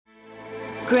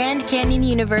Grand Canyon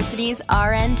University's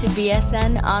RN to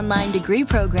BSN online degree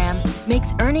program makes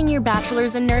earning your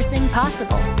bachelor's in nursing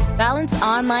possible. Balance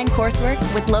online coursework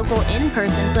with local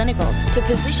in-person clinicals to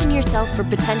position yourself for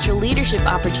potential leadership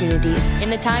opportunities in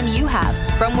the time you have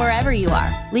from wherever you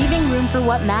are, leaving room for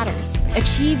what matters.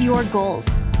 Achieve your goals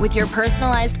with your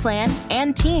personalized plan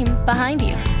and team behind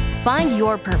you. Find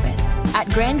your purpose at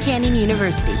Grand Canyon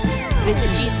University. Visit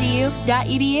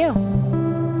gcu.edu.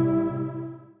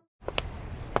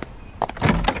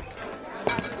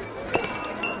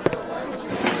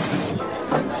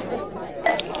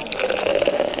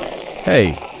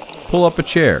 Hey, pull up a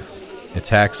chair. It's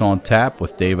Hacks on Tap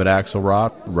with David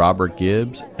Axelrod, Robert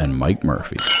Gibbs, and Mike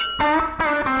Murphy.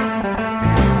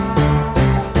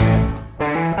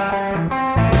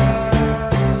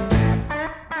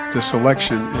 This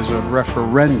election is a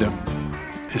referendum.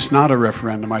 It's not a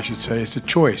referendum, I should say. It's a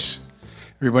choice.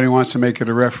 Everybody wants to make it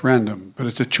a referendum, but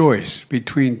it's a choice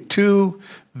between two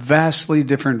vastly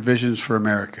different visions for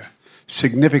America,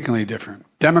 significantly different.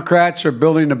 Democrats are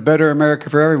building a better America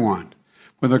for everyone,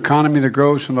 with an economy that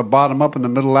grows from the bottom up and the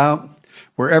middle out,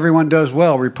 where everyone does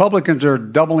well. Republicans are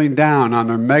doubling down on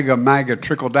their MAGA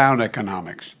trickle-down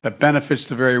economics that benefits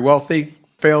the very wealthy,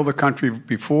 failed the country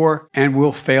before, and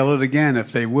will fail it again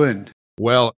if they win.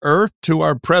 Well, Earth to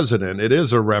our president. It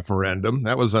is a referendum.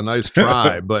 That was a nice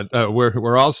try, but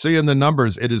we're all seeing the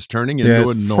numbers. It is turning into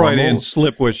a normal. Freudian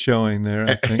slip was showing there,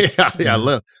 I think.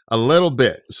 a little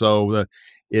bit. So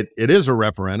it is a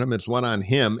referendum. It's one on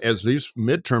him, as these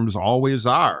midterms always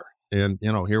are. And,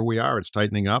 here we are. It's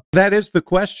tightening up. That is the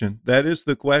question.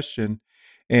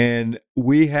 And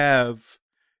we have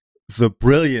the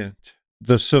brilliant,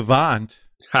 the savant,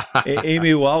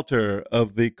 Amy Walter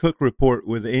of the Cook Report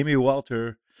with Amy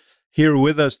Walter here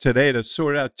with us today to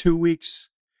sort out 2 weeks,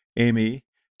 Amy.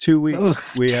 2 weeks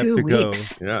we have to go.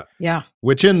 Yeah.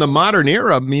 Which in the modern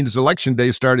era means election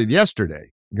day started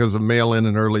yesterday because of mail-in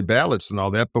and early ballots and all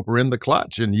that, but we're in the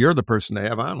clutch, and you're the person to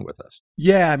have on with us.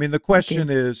 Yeah, I mean, the question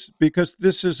is, because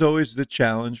this is always the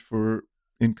challenge for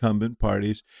incumbent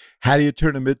parties, how do you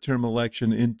turn a midterm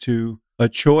election into a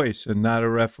choice and not a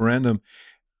referendum?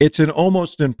 It's an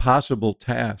almost impossible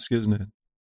task, isn't it?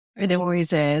 It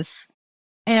always is.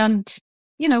 And,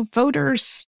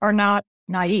 voters are not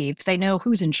naive. They know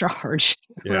who's in charge,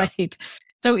 right?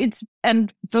 So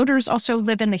and voters also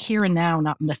live in the here and now,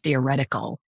 not in the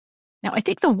theoretical. Now, I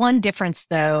think the one difference,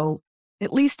 though,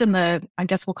 at least in I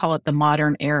guess we'll call it the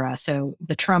modern era, so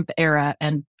the Trump era,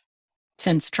 and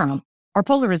since Trump, our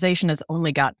polarization has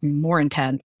only gotten more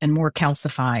intense and more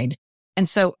calcified. And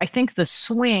so I think the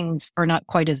swings are not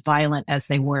quite as violent as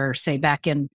they were, say, back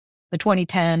in the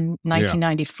 2010,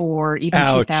 1994, even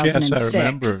 2006. Yes, I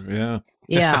remember,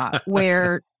 yeah,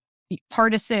 where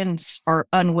partisans are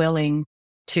unwilling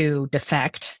to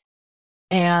defect.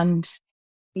 And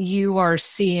you are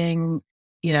seeing,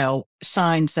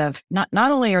 signs of not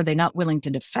only are they not willing to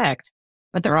defect,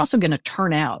 but they're also going to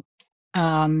turn out,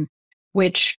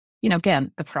 which,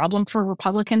 again, the problem for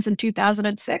Republicans in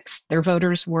 2006, their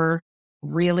voters were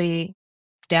really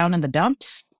down in the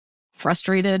dumps,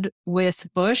 frustrated with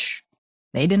Bush.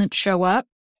 They didn't show up,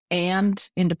 and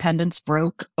independents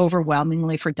broke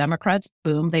overwhelmingly for Democrats.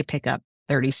 Boom, they pick up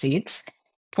 30 seats.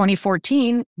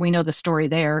 2014, we know the story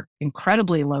there,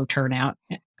 incredibly low turnout.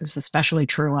 It's especially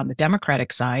true on the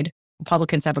Democratic side.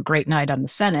 Republicans have a great night on the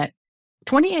Senate.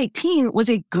 2018 was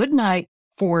a good night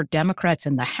for Democrats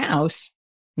in the House.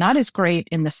 Not as great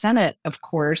in the Senate, of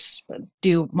course,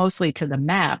 due mostly to the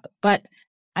map. But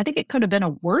I think it could have been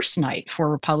a worse night for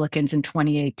Republicans in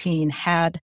 2018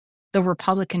 had the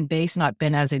Republican base not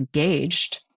been as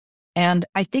engaged. And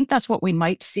I think that's what we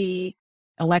might see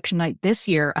election night this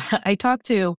year. I talked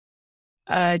to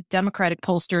a Democratic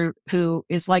pollster who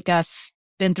is like us,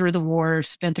 been through the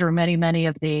wars, been through many, many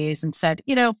of these, and said,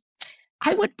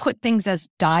 I would put things as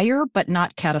dire, but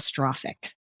not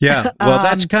catastrophic. Yeah, well,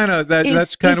 that's kind of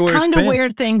that's kind of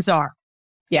where things are.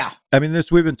 Yeah, I mean,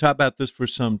 we've been talking about this for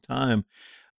some time.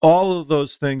 All of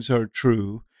those things are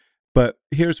true, but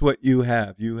here's what you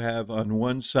have: you have on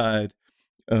one side,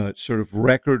 sort of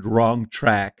record wrong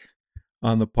track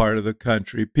on the part of the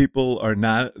country. People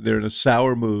they're in a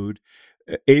sour mood.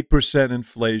 8%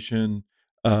 inflation.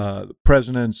 The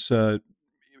president's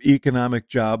economic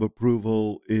job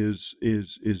approval is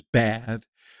bad.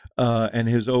 And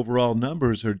his overall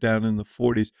numbers are down in the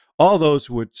 40s. All those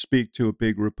would speak to a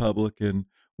big Republican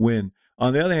win.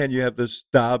 On the other hand, you have this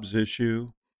Dobbs issue,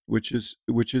 which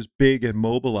is big and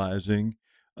mobilizing,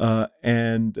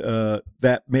 and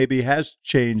that maybe has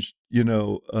changed,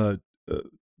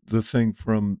 the thing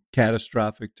from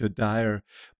catastrophic to dire.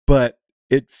 But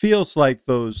it feels like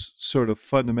those sort of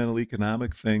fundamental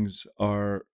economic things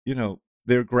are,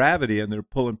 they're gravity and they're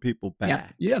pulling people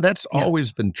back. Yeah, that's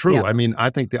always been true. Yeah. I mean, I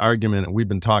think the argument, and we've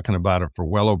been talking about it for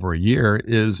well over a year,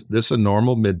 is this a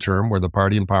normal midterm where the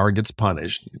party in power gets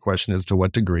punished? The question is to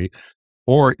what degree?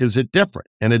 Or is it different?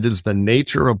 And it is the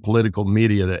nature of political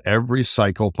media that every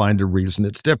cycle find a reason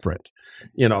it's different.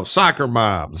 Soccer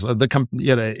moms,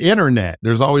 the internet,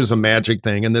 there's always a magic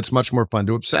thing, and it's much more fun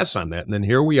to obsess on that. And then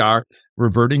here we are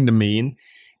reverting to mean.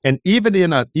 And even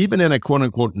in a quote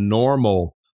unquote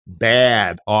normal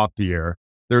bad off year,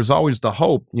 there's always the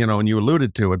hope, and you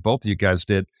alluded to it, both of you guys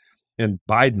did, and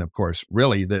Biden, of course,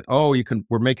 really, that,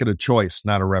 we're making a choice,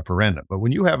 not a referendum. But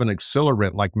when you have an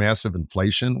accelerant like massive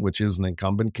inflation, which is an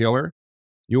incumbent killer,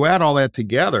 you add all that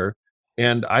together,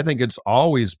 and I think it's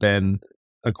always been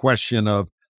a question of,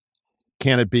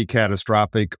 can it be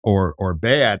catastrophic or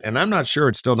bad? And I'm not sure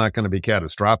it's still not going to be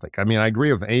catastrophic. I mean, I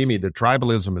agree with Amy that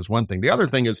tribalism is one thing. The other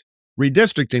thing is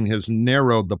redistricting has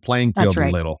narrowed the playing field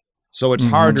a little. So it's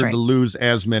harder to lose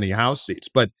as many House seats.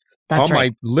 But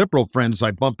my liberal friends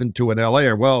I bump into in LA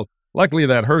are, well, luckily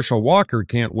that Herschel Walker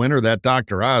can't win or that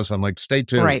Dr. Oz. I'm like, stay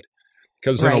tuned. Right.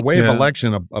 Because in a wave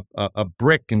election, a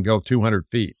brick can go 200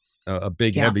 feet, a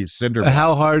big, heavy cinder.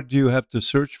 How hard do you have to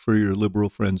search for your liberal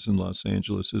friends in Los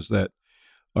Angeles?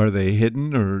 Are they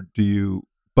hidden, or do you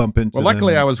bump into them? Well,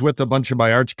 luckily I was with a bunch of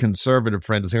my arch conservative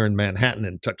friends here in Manhattan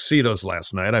in tuxedos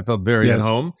last night. I felt very at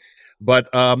home. But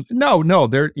no,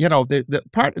 they're,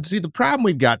 the problem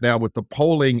we've got now with the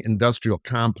polling industrial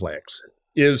complex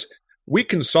is we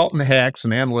consultant hacks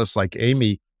and analysts like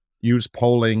Amy use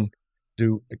polling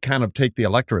to kind of take the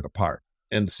electorate apart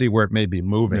and see where it may be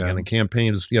moving. Yeah. And in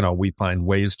campaigns, we find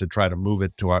ways to try to move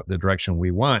it to the direction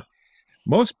we want.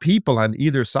 Most people on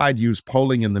either side use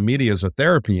polling in the media as a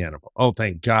therapy animal. Oh,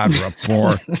 thank God we're up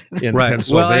 4 in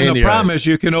Pennsylvania. Well, and the problem is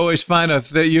you can always find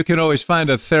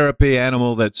a therapy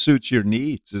animal that suits your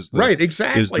needs.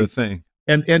 Exactly. Is the thing.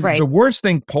 And the worst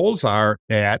thing polls are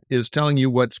at is telling you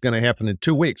what's going to happen in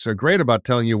 2 weeks. They're great about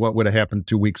telling you what would have happened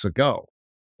 2 weeks ago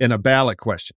in a ballot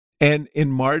question. And in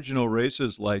marginal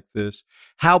races like this,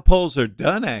 how polls are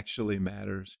done actually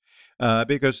matters.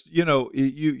 Because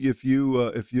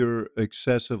if you're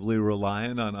excessively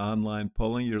reliant on online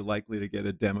polling, you're likely to get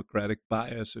a Democratic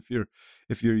bias. If you're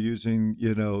using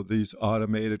these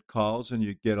automated calls and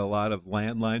you get a lot of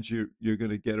landlines, you're going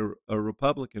to get a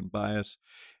Republican bias.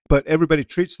 But everybody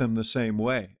treats them the same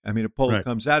way. I mean, a poll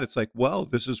comes out, it's like, well,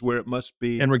 this is where it must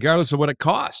be. And regardless of what it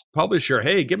costs, publisher,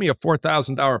 hey, give me a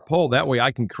 $4,000 poll. That way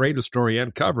I can create a story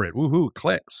and cover it. Woohoo,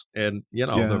 clicks. And,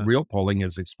 the real polling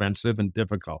is expensive and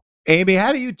difficult. Amy,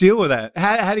 how do you deal with that?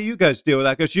 How do you guys deal with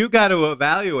that? Because you got to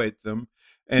evaluate them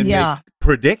and make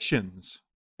predictions.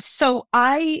 So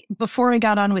before I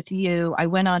got on with you, I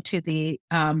went on to the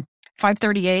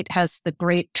 538 has the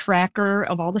great tracker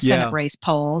of all the Senate race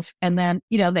polls. And then,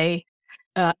 they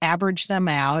average them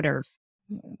out or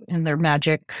in their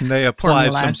magic and they apply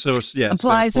formula.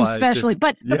 Applies them specially.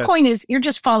 But the point is, you're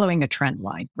just following a trend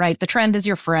line, right? The trend is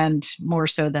your friend more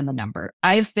so than the number.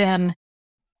 I feel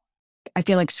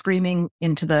like screaming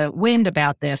into the wind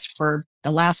about this for the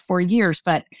last 4 years,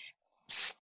 but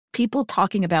people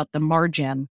talking about the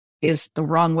margin is the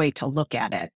wrong way to look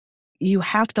at it. You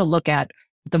have to look at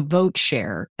the vote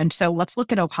share. And so let's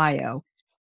look at Ohio.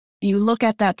 You look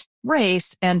at that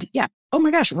race and oh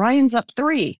my gosh, Ryan's up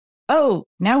 3. Oh,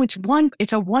 now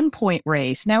it's a 1 point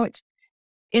race. Now it's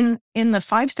in the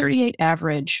 538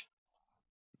 average.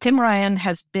 Tim Ryan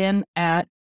has been at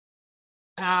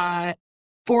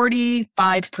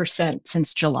 45%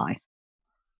 since July.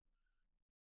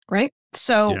 Right?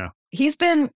 So he's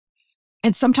been,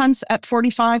 and sometimes at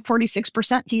 45,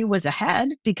 46%, he was ahead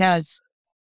because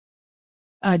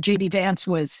J.D. Vance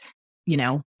was,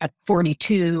 at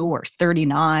 42 or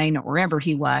 39 or wherever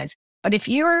he was. But if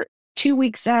you're 2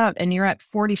 weeks out and you're at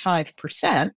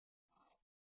 45%,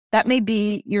 that may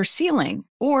be your ceiling.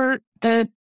 Or the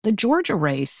Georgia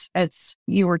race, as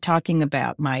you were talking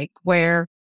about, Mike, where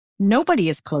nobody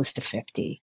is close to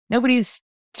 50. Nobody's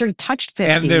sort of touched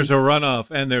 50. And there's a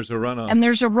runoff.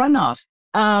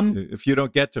 If you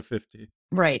don't get to 50.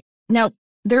 Right. Now,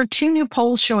 there are 2 new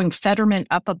polls showing Fetterman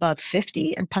up above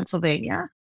 50 in Pennsylvania.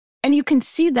 And you can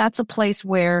see that's a place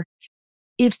where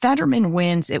if Fetterman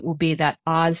wins, it will be that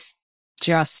Oz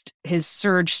his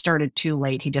surge started too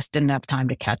late. He just didn't have time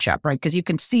to catch up, right? Because you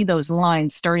can see those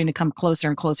lines starting to come closer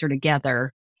and closer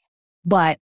together.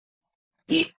 But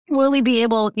will he be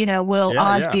able, will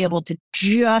Oz be able to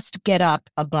just get up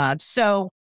above? So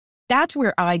that's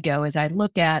where I go as I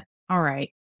look at, all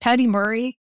right, Patty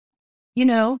Murray,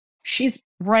 she's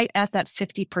right at that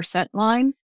 50%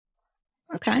 line.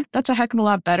 okay, that's a heck of a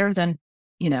lot better than,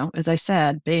 as I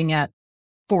said, being at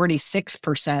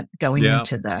 46% going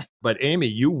into the. But Amy,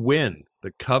 you win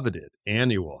the coveted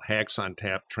annual Hacks on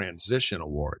Tap Transition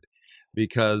Award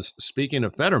because, speaking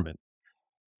of Fetterman,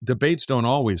 debates don't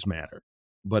always matter.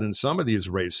 But in some of these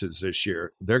races this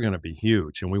year, they're going to be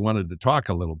huge. And we wanted to talk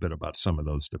a little bit about some of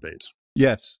those debates.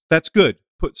 Yes, that's good.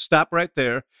 Stop right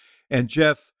there. And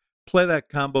Jeff, play that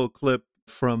combo clip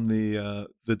from the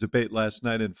debate last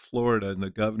night in Florida in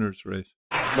the governor's race.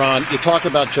 Ron, you talk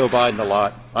about Joe Biden a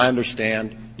lot. I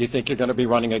understand. You think you're going to be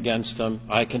running against him.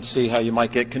 I can see how you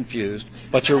might get confused.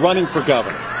 But you're running for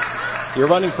governor. You're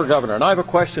running for governor. And I have a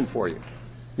question for you.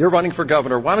 You're running for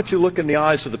governor. Why don't you look in the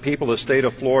eyes of the people of the state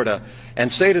of Florida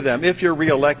and say to them, if you're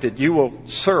reelected, you will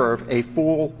serve a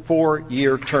full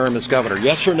 4-year term as governor?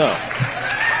 Yes or no?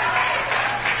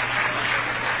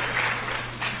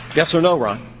 Yes or no,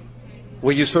 Ron?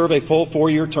 Will you serve a full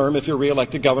 4-year term if you're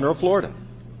reelected governor of Florida?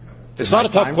 It's not a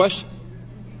tough question.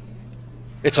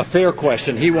 It's a fair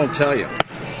question. He won't tell you.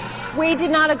 We did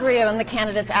not agree on the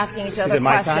candidates asking each other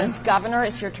questions. Governor,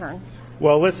 it's your turn.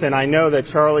 Well, listen, I know that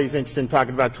Charlie's interested in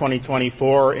talking about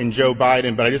 2024 and Joe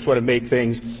Biden, but I just want to make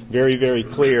things very, very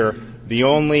clear. The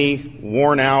only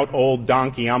worn-out old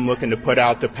donkey I'm looking to put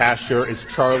out to pasture is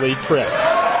Charlie Crist.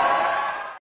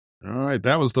 All right,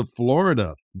 that was the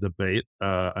Florida debate,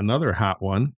 another hot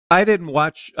one. I didn't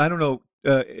watch. I don't know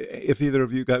if either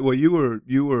of you got. Well, you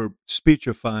were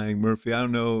speechifying, Murphy. I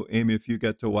don't know, Amy, if you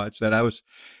got to watch that. I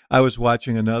was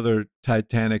watching another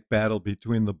titanic battle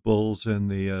between the Bulls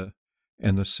and the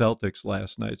Celtics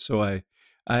last night. So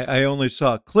I only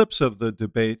saw clips of the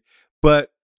debate,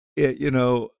 but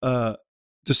DeSantis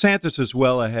is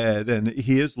well ahead, and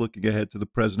he is looking ahead to the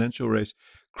presidential race.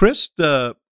 Crist,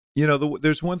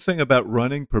 there's one thing about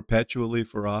running perpetually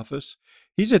for office.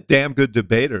 He's a damn good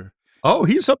debater. Oh,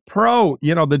 he's a pro.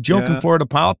 The joke in Florida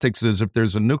politics is if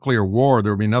there's a nuclear war,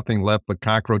 there'll be nothing left but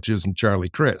cockroaches and Charlie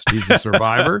Crist. He's a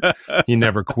survivor. He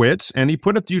never quits. And he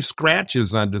put a few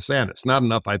scratches on DeSantis. Not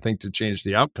enough, I think, to change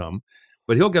the outcome,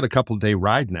 but he'll get a couple-day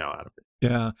ride now out of it.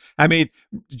 Yeah. I mean,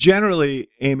 generally,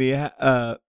 Amy,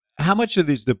 how much of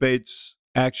these debates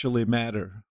actually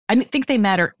matter? I think they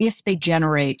matter if they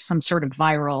generate some sort of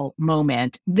viral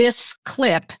moment. This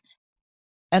clip,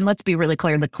 and let's be really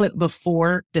clear, the clip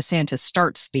before DeSantis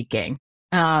starts speaking,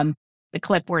 the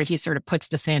clip where he sort of puts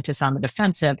DeSantis on the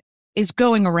defensive, is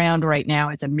going around right now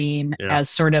as a meme, as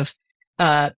sort of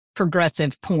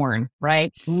progressive porn,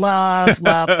 right? Love,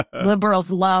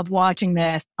 liberals love watching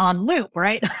this on loop,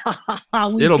 right?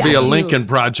 It'll be a Lincoln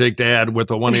Project ad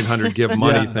with a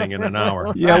 1-800-GIVE-MONEY thing in an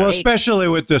hour. Yeah, well, especially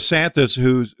with DeSantis,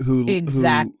 who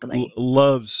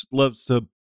loves to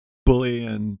bully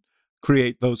and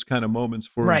create those kind of moments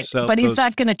for himself. But he's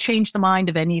not going to change the mind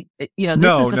of any, this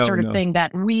is the sort of thing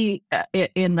that we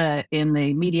in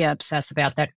the media obsess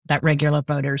about, that regular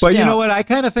voters But do. you know what? I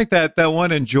kind of think that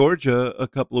one in Georgia a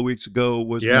couple of weeks ago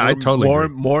was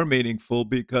more meaningful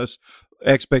because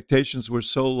expectations were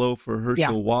so low for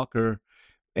Herschel Walker,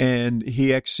 and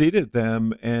he exceeded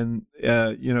them, and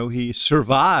he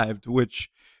survived,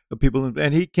 which people,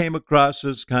 and he came across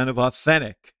as kind of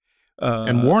authentic.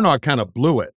 And Warnock kind of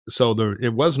blew it. So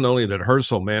it wasn't only that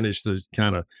Herschel managed to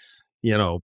kind of,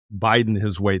 Biden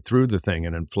his way through the thing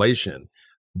and inflation,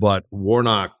 but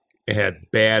Warnock had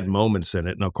bad moments in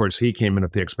it. And of course, he came in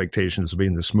with the expectations of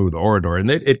being the smooth orator.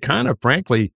 And it kind of,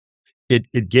 frankly,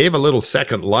 it gave a little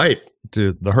second life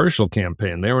to the Herschel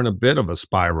campaign. They were in a bit of a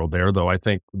spiral there, though I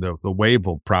think the wave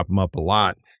will prop them up a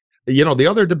lot. The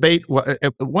other debate,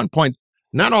 at one point,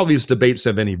 not all these debates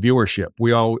have any viewership.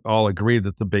 We all agree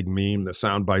that the big meme, the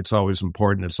soundbite's always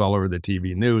important. It's all over the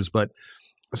TV news. But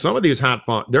some of these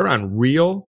they're on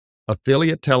real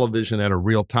affiliate television at a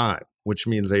real time, which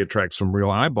means they attract some real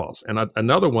eyeballs. And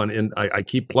another one, and I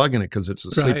keep plugging it because it's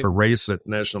a sleeper race at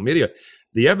national media.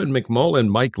 The Evan McMullen,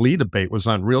 Mike Lee debate was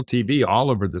on real TV all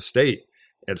over the state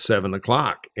at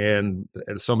 7:00. And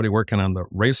somebody working on the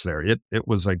race there, it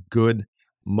was a good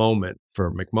moment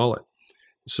for McMullen.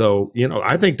 So,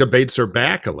 I think debates are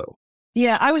back a little.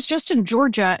 Yeah, I was just in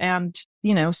Georgia and,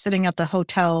 sitting at the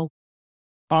hotel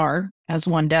bar, as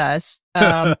one does,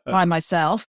 by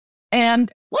myself.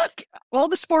 And look, all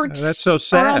the sports that's so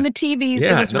sad. are on the TVs.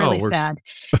 Yeah, it was really sad.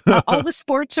 All the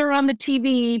sports are on the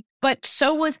TV, but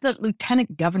so was the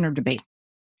lieutenant governor debate.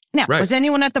 Now, was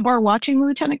anyone at the bar watching the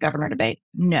lieutenant governor debate?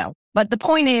 No. But the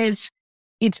point is,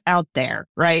 it's out there,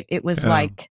 right? It was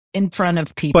in front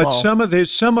of people. But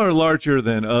some are larger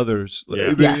than others.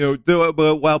 Yeah. Yes.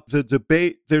 While the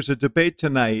debate, there's a debate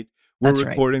tonight. We're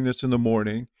reporting this in the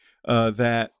morning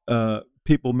that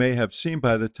people may have seen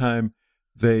by the time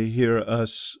they hear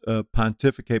us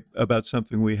pontificate about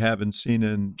something we haven't seen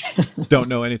and don't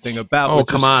know anything about. Oh,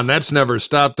 come on. That's never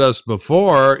stopped us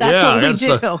before. That's what we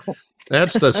do.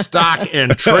 That's the stock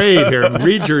and trade here.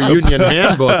 Read your union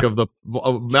handbook of the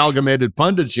Amalgamated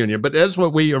Pundits Union. But that's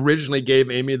what we originally gave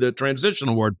Amy the transition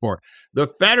award for. The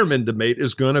Fetterman debate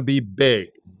is going to be big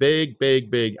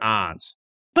odds.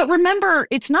 But remember,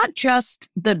 it's not just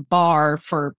the bar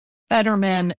for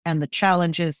Fetterman and the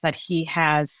challenges that he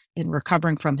has in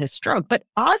recovering from his stroke, but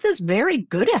Oz is very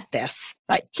good at this.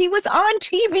 Like, he was on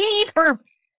TV for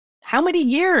how many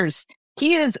years?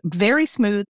 He is very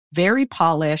smooth, very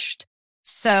polished.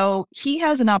 So he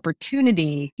has an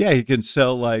opportunity. Yeah, he can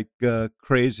sell like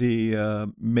crazy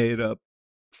made up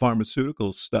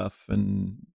pharmaceutical stuff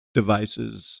and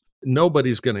devices.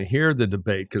 Nobody's going to hear the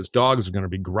debate because dogs are going to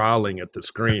be growling at the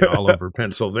screen all over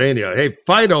Pennsylvania. Hey,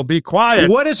 Fido, be quiet.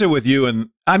 What is it with you? And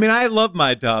I mean, I love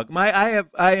my dog. I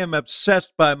am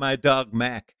obsessed by my dog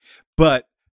Mac. But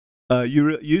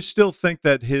you still think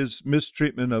that his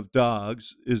mistreatment of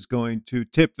dogs is going to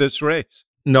tip this race?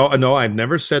 No, I've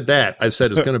never said that. I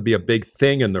said it's going to be a big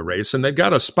thing in the race, and they've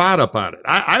got a spot up on it.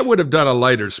 I would have done a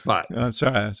lighter spot. I'm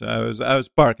sorry, I was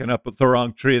barking up at the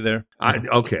wrong tree there.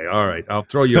 Okay, all right. I'll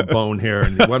throw you a bone here,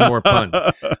 and one more pun.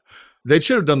 They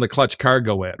should have done the Clutch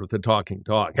Cargo ad with the talking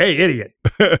dog. Hey, idiot!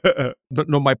 But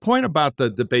no, my point about the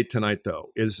debate tonight,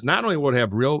 though, is not only would it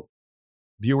have real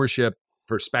viewership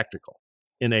for spectacle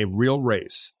in a real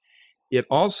race, it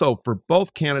also, for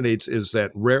both candidates, is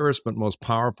that rarest but most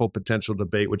powerful potential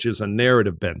debate, which is a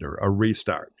narrative bender, a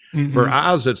restart. Mm-hmm. For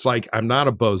Oz, it's like, I'm not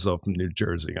a bozo from New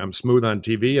Jersey. I'm smooth on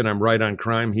TV and I'm right on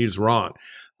crime. He's wrong.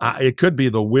 It could be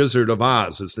the Wizard of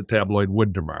Oz, as the tabloid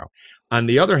would tomorrow. On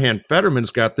the other hand,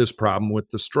 Fetterman's got this problem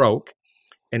with the stroke,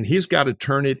 and he's got to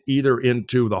turn it either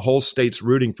into the whole state's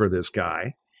rooting for this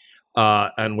guy,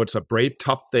 and what's a brave,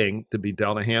 tough thing to be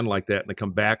dealt a hand like that and to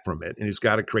come back from it. And he's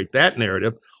got to create that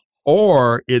narrative,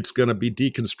 or it's going to be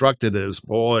deconstructed as,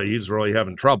 boy, he's really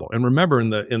having trouble. And remember, in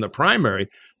the primary,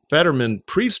 Fetterman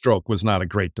pre-stroke was not a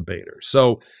great debater.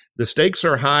 So the stakes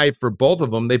are high for both of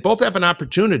them. They both have an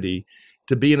opportunity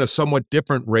to be in a somewhat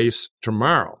different race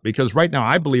tomorrow, because right now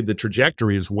I believe the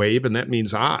trajectory is Wave, and that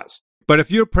means Oz. But if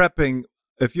you're prepping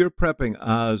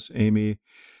Oz, Amy,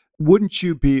 wouldn't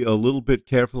you be a little bit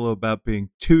careful about being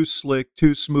too slick,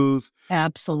 too smooth?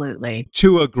 Absolutely.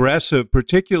 Too aggressive,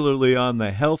 particularly on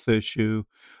the health issue,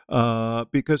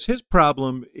 because his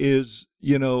problem is,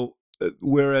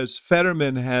 whereas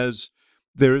Fetterman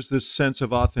there is this sense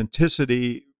of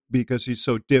authenticity because he's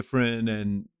so different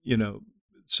and,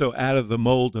 so out of the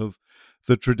mold of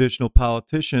the traditional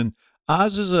politician.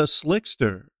 Oz is a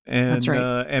slickster, and That's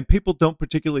right. And people don't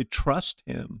particularly trust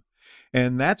him.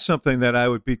 And that's something that I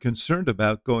would be concerned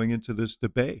about going into this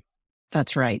debate.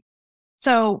 That's right.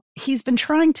 So he's been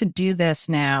trying to do this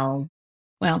now,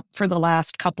 well, for the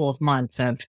last couple of months,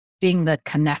 of being the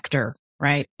connector,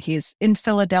 right? He's in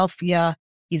Philadelphia.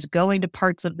 He's going to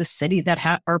parts of the city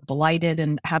that are blighted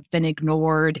and have been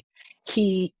ignored.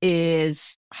 He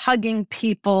is hugging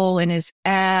people in his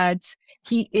ads.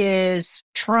 He is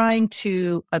trying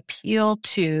to appeal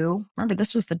to, remember,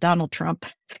 this was the Donald Trump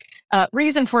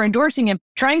reason for endorsing him,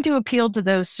 trying to appeal to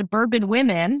those suburban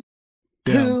women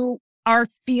who are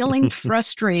feeling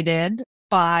frustrated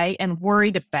by and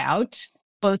worried about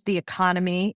both the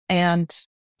economy and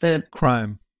the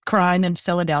crime in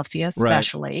Philadelphia,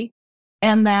 especially, right.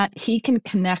 And that he can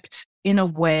connect in a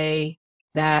way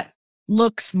that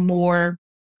looks more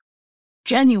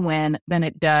genuine than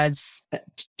it does,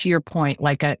 to your point,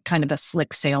 like a kind of a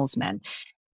slick salesman.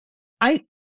 I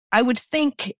would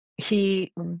think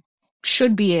he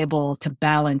should be able to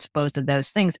balance both of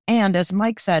those things. And as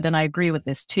Mike said, and I agree with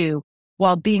this too,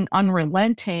 while being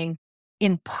unrelenting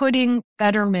in putting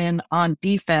Fetterman on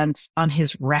defense on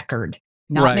his record,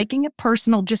 not making it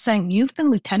personal, just saying, you've been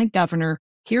lieutenant governor.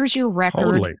 Here's your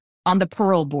record on the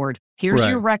parole board. Here's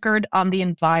your record on the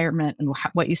environment and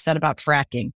what you said about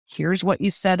fracking. Here's what you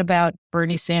said about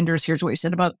Bernie Sanders. Here's what you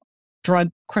said about drug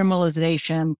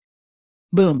criminalization.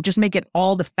 Boom. Just make it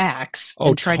all the facts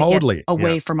and try to get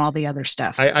away from all the other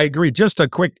stuff. I agree. Just a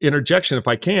quick interjection, if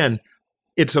I can.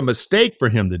 It's a mistake for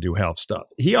him to do health stuff.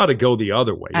 He ought to go the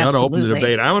other way. He ought to open the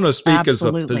debate. I want to speak as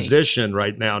a physician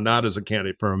right now, not as a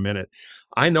candidate for a minute.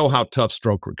 I know how tough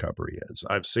stroke recovery is.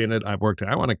 I've seen it. I've worked it.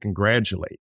 I want to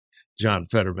congratulate John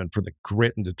Fetterman for the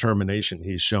grit and determination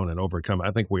he's shown and overcome.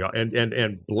 I think we all,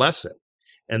 and bless him.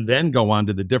 And then go on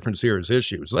to the difference here is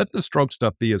issues. Let the stroke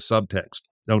stuff be a subtext.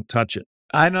 Don't touch it.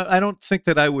 I don't think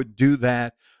that I would do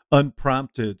that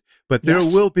unprompted, but there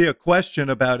will be a question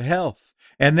about health.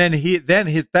 And then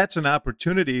that's an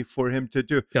opportunity for him to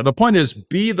do. Yeah, the point is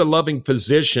be the loving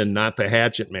physician, not the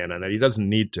hatchet man on that. He doesn't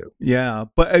need to. Yeah,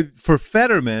 but for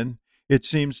Fetterman, it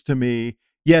seems to me,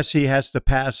 yes, he has to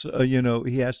pass,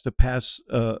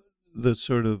 the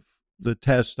sort of the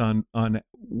test on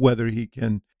whether he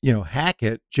can, hack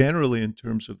it generally in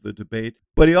terms of the debate.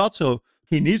 But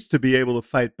he needs to be able to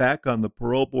fight back on the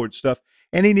parole board stuff,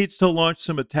 and he needs to launch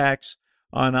some attacks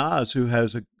on Oz, who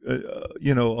has a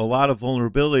lot of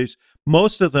vulnerabilities,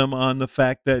 most of them on the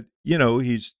fact that,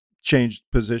 he's changed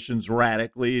positions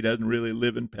radically. He doesn't really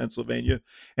live in Pennsylvania,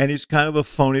 and he's kind of a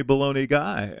phony baloney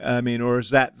guy. I mean, or is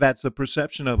that's the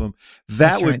perception of him?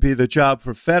 That would be the job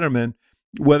for Fetterman.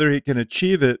 Whether he can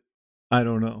achieve it, I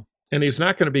don't know. And he's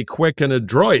not going to be quick and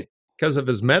adroit because of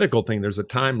his medical thing. There's a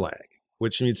time lag,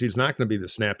 which means he's not going to be the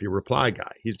snappy reply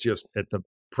guy. He's just at the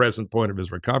present point of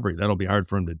his recovery. That'll be hard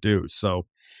for him to do. So,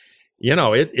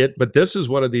 but this is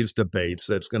one of these debates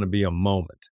that's going to be a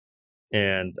moment.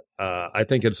 And I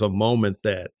think it's a moment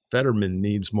that Fetterman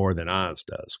needs more than Oz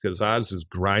does, because Oz is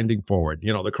grinding forward.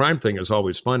 The crime thing is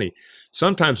always funny.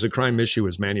 Sometimes the crime issue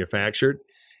is manufactured.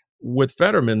 With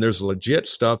Fetterman, there's legit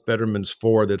stuff Fetterman's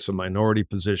for that's a minority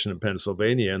position in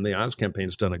Pennsylvania, and the Oz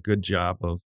campaign's done a good job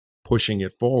of pushing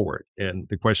it forward. And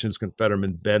the question is, can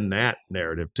Fetterman bend that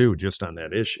narrative too, just on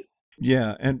that issue?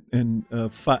 Yeah, and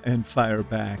fire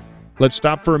back. Let's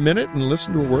stop for a minute and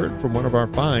listen to a word from one of our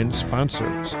fine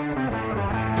sponsors.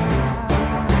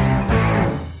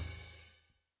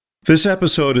 This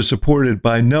episode is supported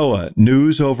by NOAA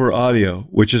News Over Audio,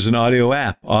 which is an audio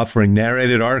app offering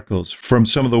narrated articles from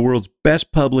some of the world's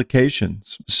best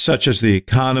publications, such as The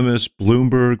Economist,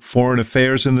 Bloomberg, Foreign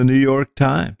Affairs, and the New York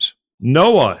Times.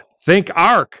 NOAA, think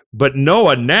ARC, but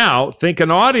NOAA now, think an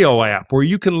audio app where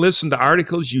you can listen to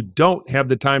articles you don't have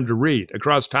the time to read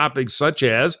across topics such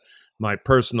as my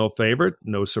personal favorite,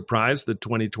 no surprise, the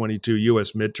 2022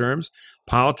 U.S. midterms,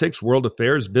 politics, world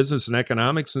affairs, business and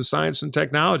economics, and science and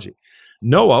technology.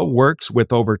 NOAA works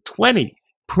with over 20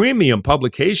 premium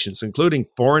publications, including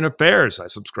Foreign Affairs. I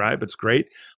subscribe, it's great.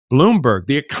 Bloomberg,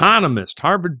 The Economist,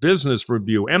 Harvard Business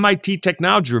Review, MIT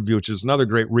Technology Review, which is another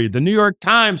great read, the New York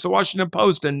Times, the Washington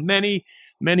Post, and many,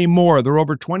 many more. There are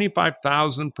over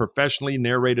 25,000 professionally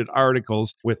narrated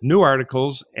articles, with new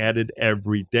articles added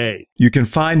every day. You can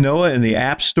find NOAA in the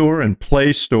App Store and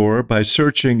Play Store by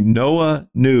searching NOAA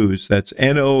News. That's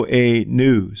NOA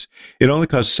News. It only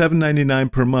costs $7.99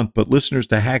 per month, but listeners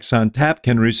to Hacks on Tap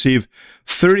can receive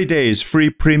 30 days free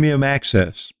premium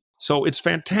access. So it's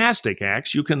fantastic,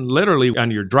 Hacks. You can literally, on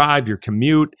your drive, your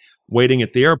commute, waiting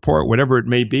at the airport, whatever it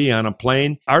may be, on a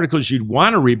plane, articles you'd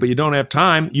want to read but you don't have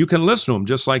time, you can listen to them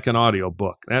just like an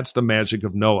audiobook. That's the magic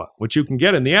of NOAA, which you can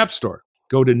get in the App Store.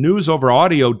 Go to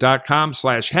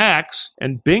newsoveraudio.com/hacks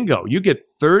and bingo, you get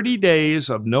 30 days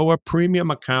of NOAA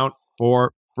premium account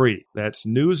for free. That's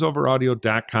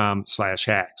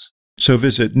newsoveraudio.com/hacks. So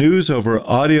visit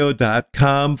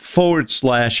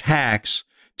newsoveraudio.com/hacks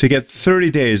to get 30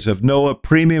 days of NOAA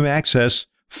premium access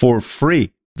for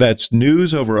free. That's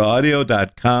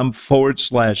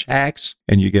newsoveraudio.com/hacks,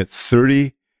 and you get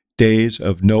 30 days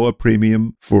of NOAA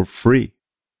premium for free.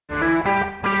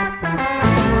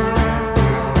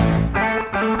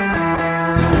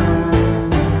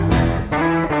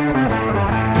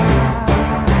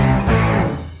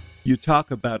 You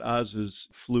talk about Oz's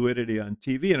fluidity on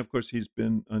TV, and of course he's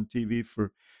been on TV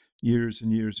for years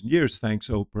and years and years, thanks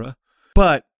Oprah.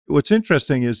 But what's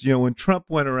interesting is, when Trump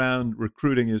went around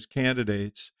recruiting his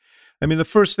candidates, I mean, the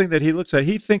first thing that he looks at,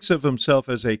 he thinks of himself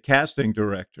as a casting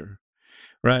director,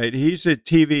 right? He's a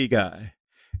TV guy.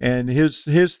 And his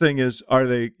thing is, are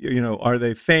they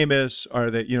famous?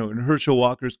 Are they, in Herschel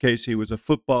Walker's case, he was a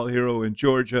football hero in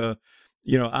Georgia.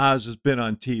 Oz has been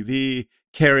on TV.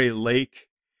 Carrie Lake,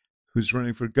 who's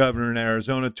running for governor in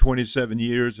Arizona, 27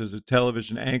 years as a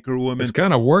television anchor woman. It's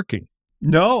kind of working.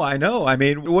 No, I know. I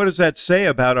mean, what does that say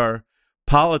about our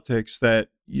politics, that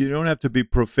you don't have to be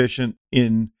proficient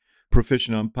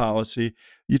on policy?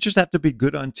 You just have to be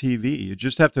good on TV. You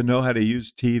just have to know how to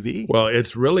use TV. Well,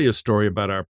 it's really a story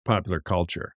about our popular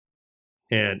culture.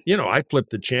 And, I flip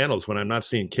the channels when I'm not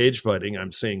seeing cage fighting.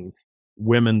 I'm seeing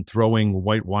women throwing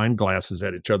white wine glasses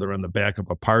at each other on the back of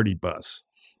a party bus.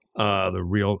 The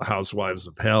Real Housewives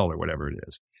of Hell or whatever it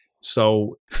is.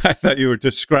 So I thought you were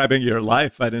describing your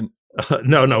life. I didn't.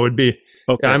 No, it'd be,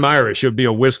 okay. I'm Irish. It would be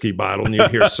a whiskey bottle and you'd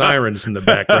hear sirens in the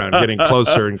background getting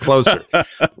closer and closer.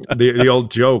 The old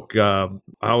joke, how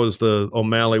was the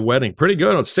O'Malley wedding? Pretty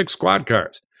good on 6 squad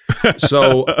cars.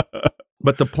 So,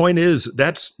 but the point is,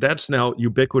 that's now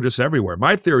ubiquitous everywhere.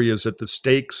 My theory is that the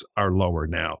stakes are lower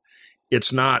now.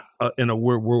 it's not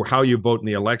how you vote in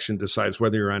the election decides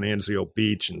whether you're on Anzio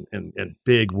Beach and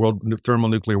big world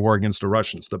thermonuclear war against the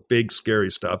Russians, the big scary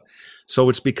stuff. So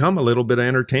it's become a little bit of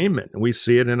entertainment, and we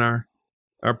see it in our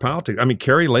politics. I mean,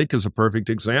 Carrie Lake is a perfect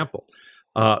example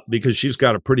because she's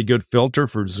got a pretty good filter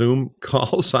for Zoom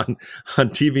calls on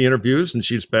TV interviews, and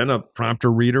she's been a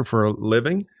prompter reader for a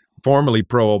living, formerly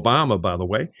pro-Obama, by the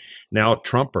way, now a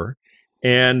Trumper.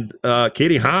 And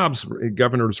Katie Hobbs,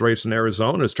 governor's race in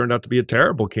Arizona, has turned out to be a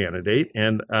terrible candidate,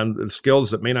 and the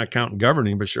skills that may not count in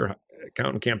governing, but sure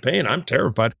count in campaign. I'm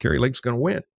terrified Carrie Lake's going to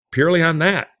win, purely on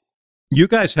that. You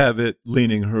guys have it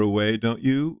leaning her way, don't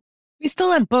you? We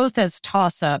still have both as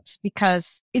toss-ups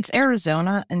because it's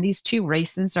Arizona, and these two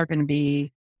races are going to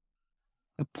be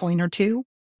a point or two,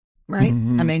 right?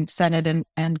 Mm-hmm. I mean, Senate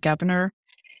and governor,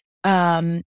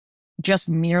 just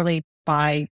merely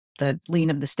by the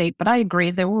lean of the state. But I agree,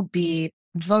 there will be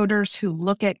voters who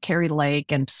look at Carrie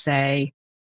Lake and say,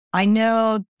 I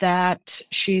know that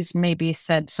she's maybe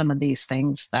said some of these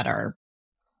things that are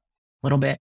a little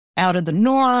bit out of the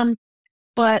norm,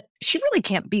 but she really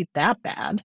can't be that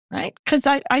bad. Right, because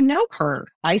I know her.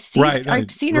 I've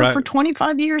seen her for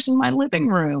 25 years in my living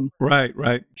room.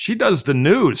 Right. She does the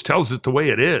news, tells it the way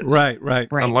it is. Right.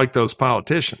 Unlike those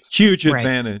politicians. Huge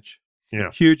advantage.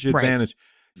 Yeah, huge advantage.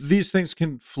 These things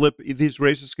can flip. These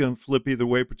races can flip either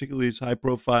way. Particularly these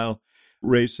high-profile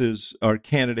races are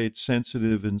candidate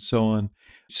sensitive and so on.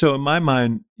 So in my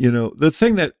mind, the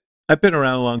thing that I've been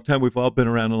around a long time. We've all been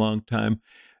around a long time.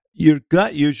 Your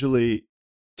gut usually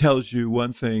tells you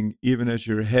one thing, even as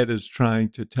your head is trying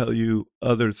to tell you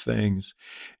other things.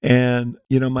 And,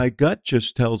 my gut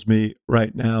just tells me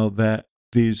right now that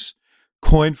these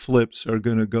coin flips are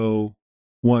going to go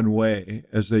one way,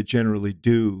 as they generally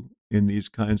do in these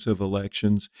kinds of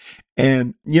elections.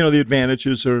 And, the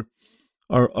advantages are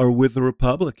with the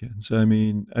Republicans. I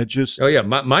mean,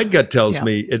 my gut tells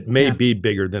me it may be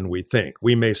bigger than we think.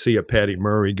 We may see a Patty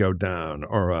Murray go down,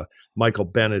 or a Michael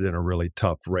Bennett in a really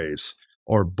tough race,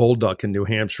 or Bolduc in New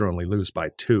Hampshire only lose by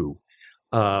 2.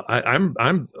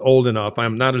 I'm old enough.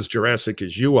 I'm not as Jurassic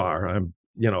as you are. I'm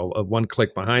one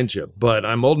click behind you, but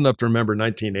I'm old enough to remember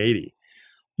 1980.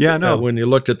 Yeah, no. When you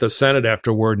looked at the Senate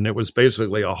afterward, and it was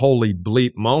basically a holy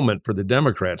bleep moment for the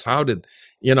Democrats. How did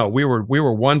we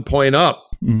were 1 point up?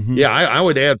 Mm-hmm. Yeah, I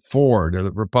would add 4 to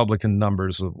the Republican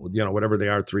numbers of, whatever they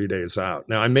are 3 days out.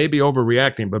 Now, I may be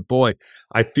overreacting, but boy,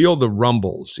 I feel the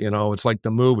rumbles. It's like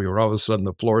the movie where all of a sudden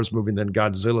the floor is moving, then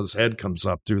Godzilla's head comes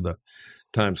up through the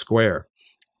Times Square.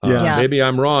 Maybe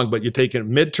I'm wrong, but you take it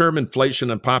midterm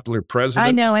inflation and popular president.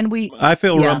 I know, and I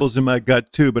feel rumbles in my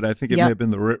gut too, but I think it may have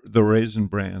been the Raisin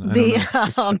Bran.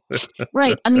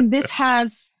 Right. I mean, this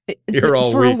has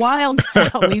for a while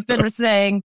now. We've been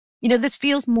saying, this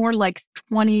feels more like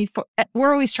 24.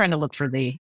 We're always trying to look for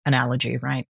the analogy,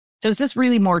 right? So is this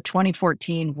really more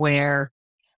 2014, where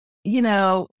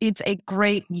it's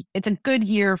a good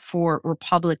year for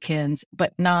Republicans,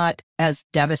 but not as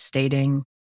devastating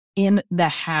in the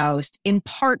House, in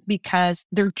part because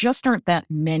there just aren't that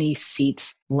many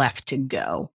seats left to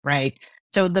go, right?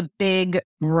 So the big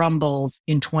rumbles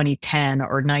in 2010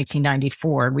 or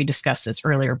 1994, we discussed this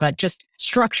earlier, but just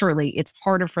structurally, it's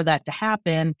harder for that to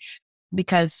happen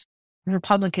because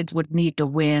Republicans would need to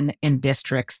win in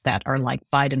districts that are like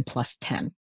Biden plus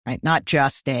 10, right? Not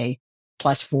just a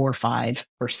plus 4, 5,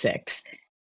 or 6.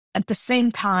 At the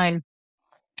same time,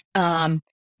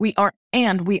 we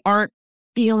aren't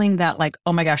feeling that like,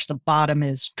 oh my gosh, the bottom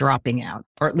is dropping out,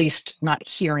 or at least not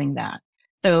hearing that.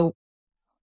 So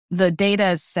the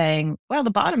data is saying, well,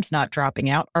 the bottom's not dropping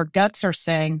out. Our guts are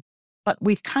saying, but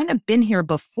we've kind of been here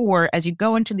before as you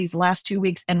go into these last 2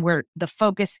 weeks, and where the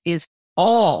focus is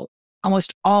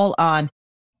almost all on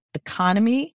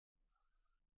economy,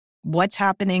 what's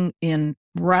happening in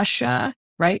Russia,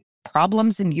 right?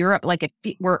 Problems in Europe. Like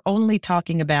we're only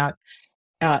talking about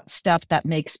stuff that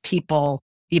makes people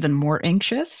even more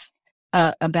anxious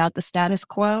about the status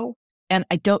quo. And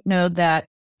I don't know that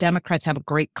Democrats have a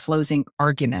great closing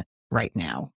argument right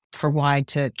now for why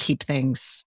to keep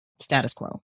things status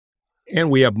quo. And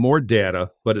we have more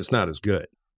data, but it's not as good.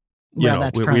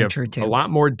 That's probably we have true too. A lot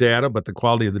more data, but the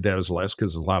quality of the data is less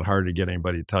because it's a lot harder to get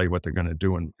anybody to tell you what they're going to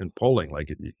do in polling like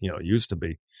it used to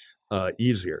be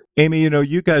easier. Amy,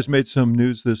 you guys made some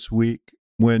news this week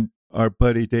when our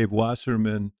buddy Dave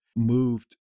Wasserman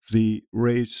moved the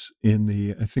race in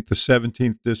the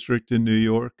 17th district in New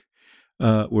York,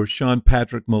 where Sean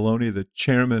Patrick Maloney, the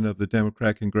chairman of the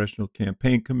Democratic Congressional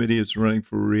Campaign Committee, is running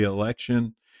for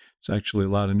re-election. It's actually a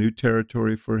lot of new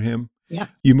territory for him. Yeah.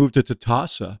 You moved it to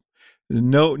toss-up.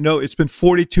 No, it's been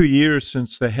 42 years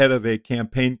since the head of a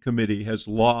campaign committee has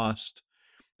lost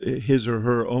his or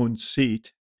her own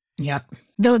seat. Yep.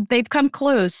 Though they've come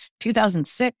close,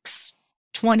 2006,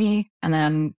 20, and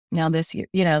then now this year,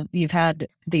 you've had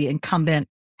the incumbent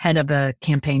head of a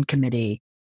campaign committee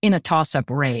in a toss-up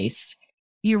race.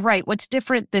 You're right. What's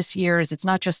different this year is it's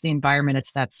not just the environment.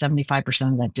 It's that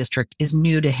 75% of that district is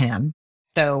new to him.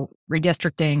 So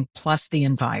redistricting plus the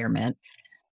environment,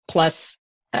 plus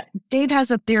Dave has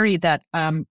a theory that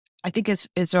I think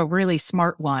is a really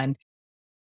smart one.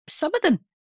 Some of the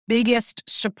biggest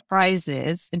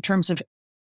surprises in terms of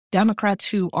Democrats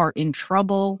who are in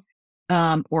trouble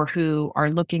or who are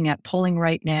looking at polling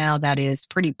right now that is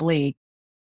pretty bleak,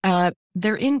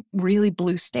 they're in really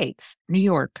blue states, New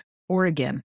York,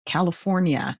 Oregon,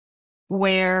 California,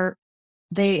 where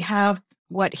they have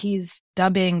what he's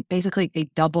dubbing basically a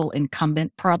double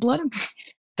incumbent problem.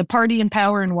 The party in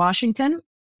power in Washington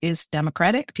is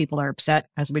Democratic. People are upset,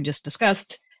 as we just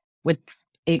discussed, with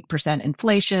 8%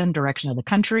 inflation, direction of the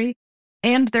country.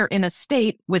 And they're in a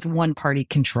state with one party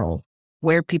control,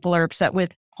 where people are upset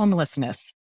with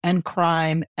homelessness and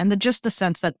crime and just the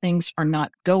sense that things are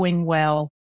not going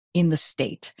well in the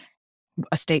state,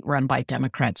 a state run by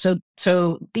Democrats.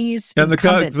 So these and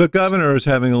the governor is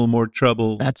having a little more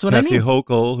trouble. That's what I mean.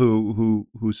 Hochul,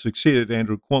 who succeeded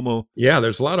Andrew Cuomo. Yeah,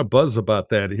 there's a lot of buzz about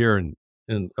that here in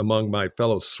among my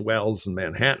fellow swells in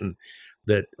Manhattan.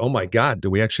 That, oh my God,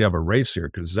 do we actually have a race here?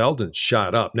 Because Zeldin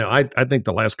shot up. Now, I think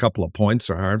the last couple of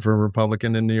points are hard for a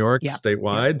Republican in New York,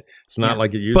 statewide. Yeah. It's not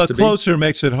like it used to be. But closer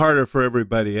makes it harder for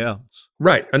everybody else.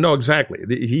 Right. No, exactly.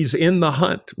 He's in the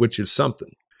hunt, which is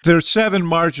something. There's 7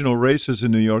 marginal races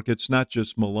in New York. It's not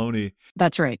just Maloney.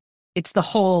 That's right. It's the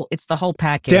whole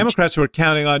package. Democrats were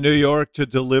counting on New York to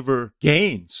deliver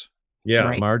gains. Yeah,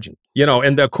 right. Margin.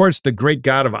 And of course, the great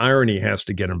god of irony has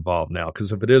to get involved now,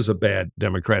 because if it is a bad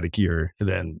Democratic year,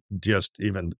 then just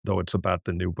even though it's about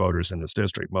the new voters in this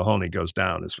district, Mahoney goes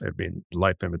down.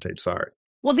 Life imitates art.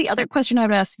 Well, the other question I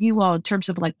would ask you all in terms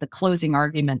of like the closing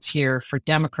arguments here for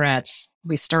Democrats,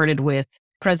 we started with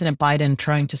President Biden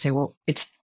trying to say, well, it's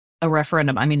a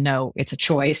referendum. I mean, no, it's a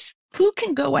choice. Who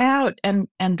can go out and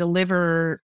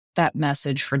deliver that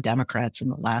message for Democrats in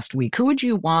the last week? Who would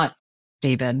you want,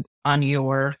 David, on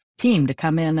your team to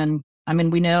come in? And I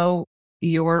mean, we know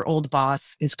your old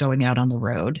boss is going out on the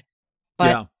road,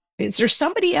 but is there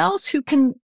somebody else who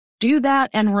can do that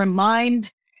and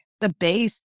remind the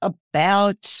base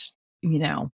about,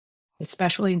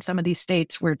 especially in some of these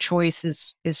states where choice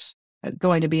is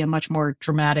going to be a much more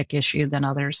dramatic issue than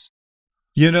others?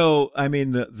 I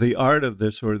mean, the art of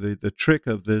this, or the trick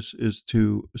of this, is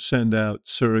to send out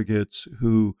surrogates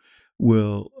who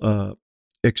will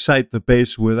excite the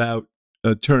base without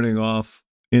turning off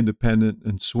independent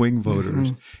and swing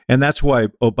voters. Mm-hmm. And that's why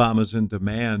Obama's in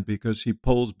demand, because he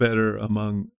polls better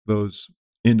among those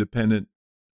independent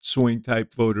swing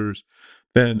type voters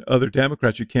than other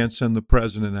Democrats. You can't send the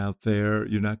president out there.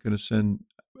 You're not going to send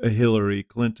a Hillary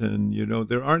Clinton.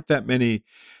 There aren't that many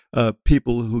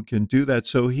people who can do that.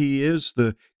 So he is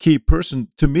the key person.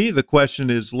 To me, the question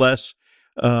is less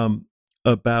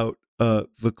about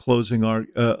the closing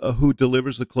who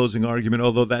delivers the closing argument,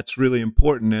 although that's really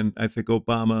important, and I think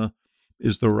Obama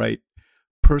is the right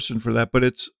person for that. But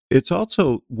it's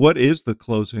also, what is the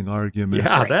closing argument?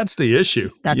 Yeah, that's the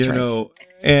issue. That's right.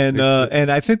 And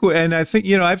I think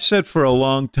I've said for a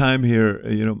long time here.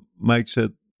 Mike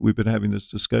said we've been having this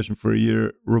discussion for a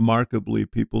year. Remarkably,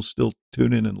 people still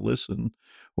tune in and listen,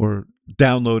 or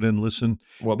download and listen.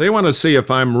 Well, they want to see if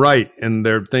I'm right, and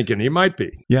they're thinking he might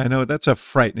be. Yeah, I know, that's a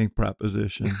frightening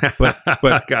proposition. But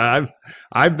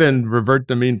I've been revert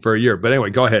to mean for a year. But anyway,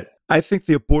 go ahead. I think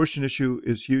the abortion issue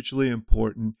is hugely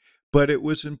important, but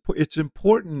it's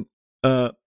important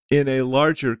in a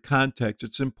larger context.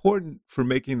 It's important for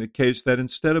making the case that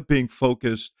instead of being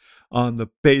focused on the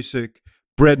basic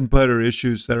bread and butter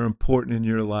issues that are important in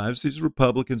your lives, these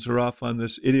Republicans are off on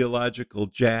this ideological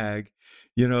jag.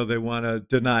 They want to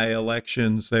deny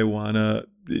elections. They want to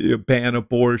ban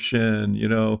abortion,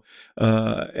 and,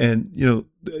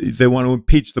 they want to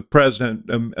impeach the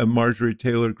president. Marjorie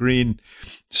Taylor Greene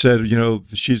said,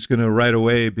 she's going to right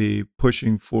away be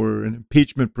pushing for an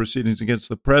impeachment proceedings against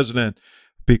the president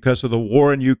because of the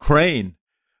war in Ukraine,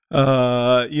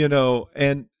 and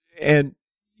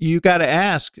you got to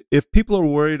ask, if people are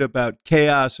worried about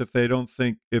chaos, if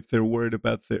they're worried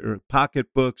about their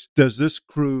pocketbooks, does this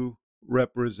crew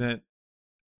represent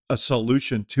a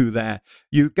solution to that?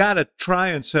 You got to try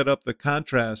and set up the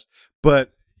contrast,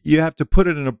 but you have to put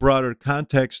it in a broader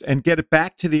context and get it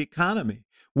back to the economy.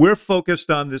 We're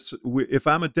focused on this. If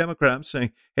I'm a Democrat, I'm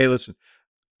saying, hey, listen,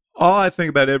 all I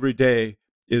think about every day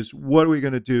is, what are we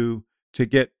going to do to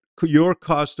get your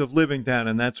cost of living down,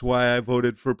 and that's why I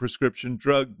voted for prescription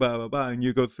drug, blah, blah, blah, and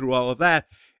you go through all of that.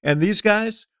 And these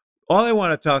guys, all they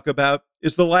want to talk about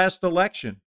is the last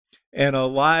election and a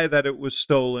lie that it was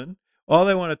stolen. All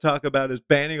they want to talk about is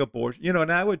banning abortion.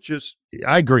 And I would just...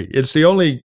 I agree. It's the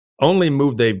only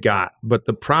move they've got. But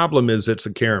the problem is it's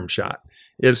a carom shot.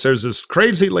 There's this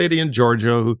crazy lady in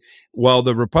Georgia who, well,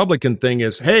 the Republican thing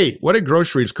is, hey, what did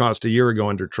groceries cost a year ago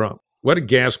under Trump? What did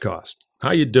gas cost?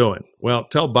 How you doing? Well,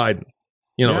 tell Biden.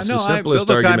 It's the simplest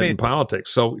argument in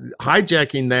politics. So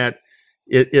hijacking that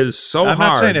it is so hard. I'm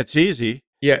not saying it's easy.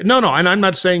 Yeah, no, and I'm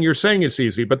not saying you're saying it's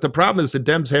easy, but the problem is the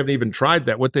Dems haven't even tried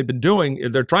that. What they've been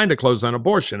doing, they're trying to close on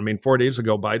abortion. I mean, 4 days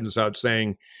ago, Biden's out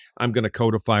saying, I'm going to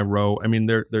codify Roe. I mean,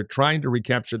 they're trying to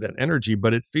recapture that energy,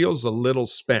 but it feels a little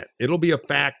spent. It'll be a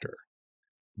factor.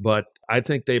 But I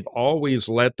think they've always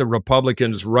let the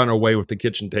Republicans run away with the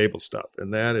kitchen table stuff,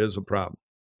 and that is a problem.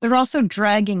 They're also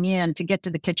dragging in to get to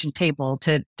the kitchen table,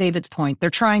 to David's point. They're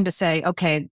trying to say,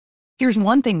 okay, here's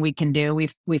one thing we can do.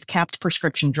 We've capped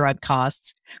prescription drug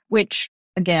costs, which,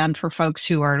 again, for folks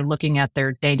who are looking at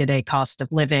their day-to-day cost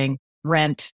of living,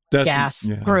 rent, gas,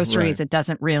 groceries, It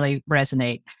doesn't really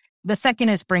resonate. The second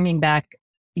is bringing back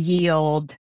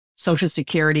yield, Social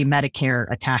Security,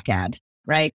 Medicare attack ad,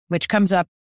 right? Which comes up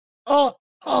all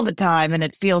the time, and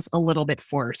it feels a little bit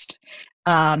forced.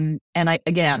 And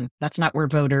that's not where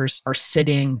voters are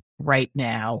sitting right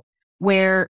now.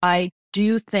 Where I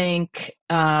do think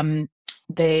the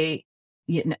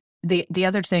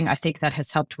other thing I think that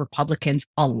has helped Republicans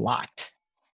a lot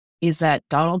is that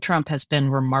Donald Trump has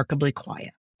been remarkably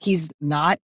quiet. He's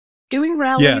not doing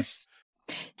rallies. Yes.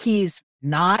 He's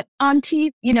not on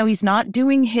TV. He's not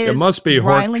doing his. It must be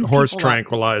horse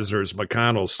tranquilizers.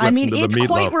 McConnell slipped into the meatloaf. It's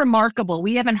quite remarkable.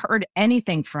 We haven't heard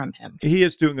anything from him. He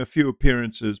is doing a few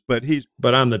appearances, but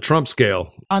on the Trump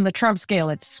scale. On the Trump scale,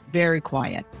 it's very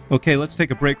quiet. Okay, let's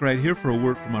take a break right here for a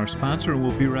word from our sponsor, and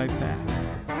we'll be right back.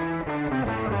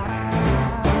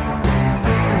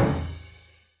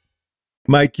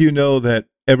 Mike, you know that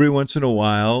every once in a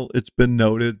while, it's been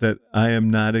noted that I am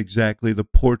not exactly the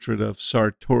portrait of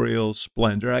sartorial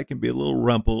splendor. I can be a little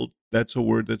rumpled. That's a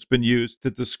word that's been used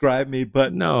to describe me,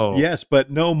 but no. Yes,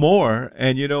 but no more.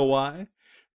 And you know why?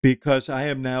 Because I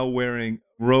am now wearing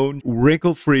Roan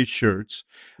wrinkle-free shirts.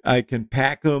 I can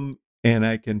pack them and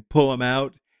I can pull them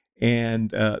out, and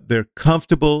they're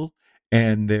comfortable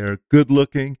and they're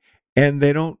good-looking, and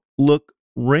they don't look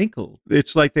wrinkled.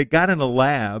 It's like they got in a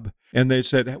lab and they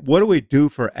said, what do we do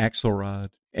for Axelrod?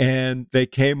 And the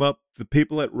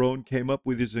people at Roan came up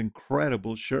with these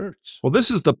incredible shirts. Well, this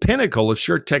is the pinnacle of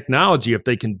shirt technology if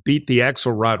they can beat the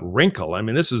Axelrod wrinkle. I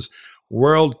mean, this is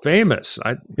world famous.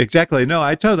 Exactly. No,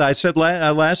 I said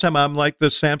last time I'm like the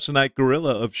Samsonite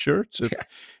gorilla of shirts.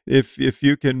 If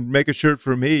you can make a shirt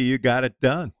for me, you got it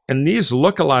done. And these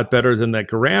look a lot better than that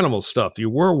Garanimal stuff you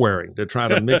were wearing to try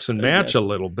to mix and match a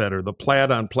little better, the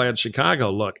plaid on plaid Chicago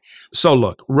look. So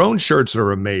look, Roan shirts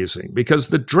are amazing because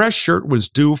the dress shirt was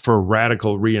due for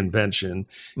radical reinvention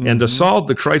and to solve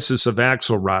the crisis of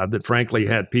Axelrod that frankly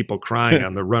had people crying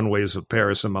on the runways of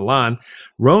Paris and Milan.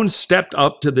 Roan stepped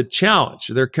up to the challenge.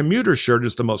 Their commuter shirt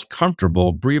is the most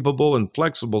comfortable, breathable, and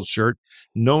flexible shirt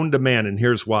known to man, and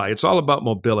here's why. It's all about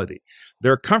mobility.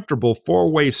 Their comfortable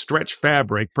four-way stretch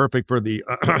fabric, perfect for the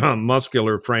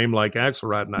muscular frame like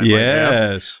Axelrod and I might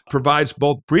have, provides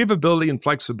both breathability and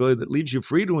flexibility that leaves you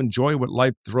free to enjoy what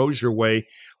life throws your way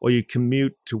while you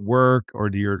commute to work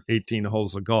or to your 18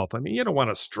 holes of golf. I mean, you don't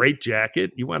want a straight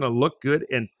jacket. You want to look good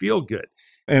and feel good.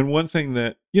 And one thing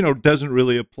that, doesn't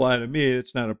really apply to me,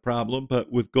 it's not a problem,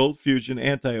 but with Gold Fusion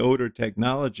anti-odor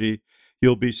technology,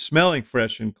 you'll be smelling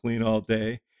fresh and clean all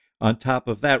day. On top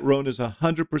of that, Roan is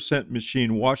 100%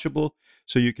 machine washable,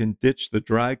 so you can ditch the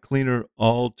dry cleaner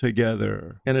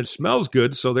altogether. And it smells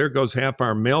good, so there goes half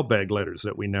our mailbag letters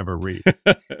that we never read.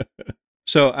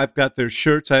 So I've got their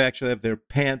shirts. I actually have their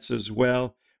pants as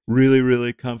well. Really,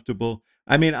 really comfortable.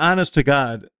 I mean, honest to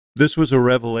God, this was a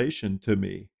revelation to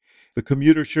me. The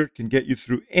commuter shirt can get you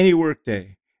through any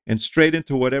workday and straight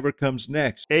into whatever comes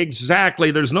next.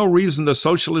 Exactly. There's no reason the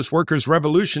socialist workers'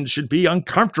 revolution should be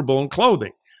uncomfortable in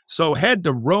clothing. So head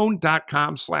to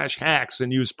roan.com/hacks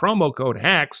and use promo code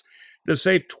HACKS to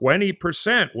save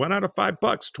 20%, $1 out of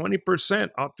 $5, 20%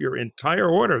 off your entire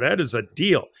order. That is a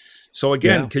deal. So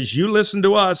again, because you listen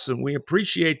to us and we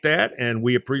appreciate that, and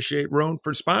we appreciate Roan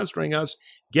for sponsoring us,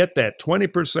 get that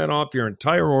 20% off your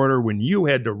entire order when you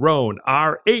head to Roan,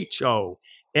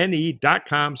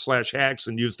 RHONE.com/hacks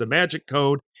and use the magic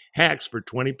code HACKS for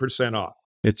 20% off.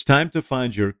 It's time to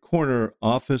find your corner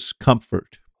office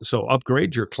comfort. So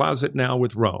upgrade your closet now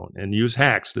with Roan and use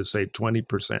HACKS to save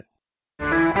 20%.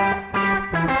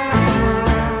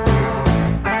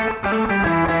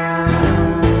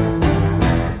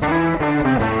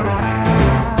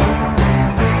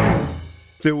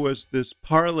 there was this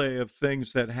parlay of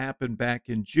things that happened back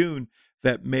in June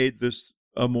that made this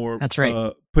a more That's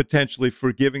right. Potentially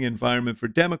forgiving environment for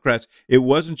Democrats. It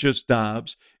wasn't just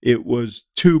Dobbs. It was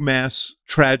two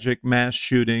tragic mass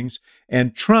shootings,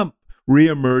 and Trump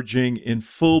reemerging in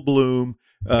full bloom,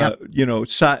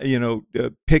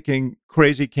 picking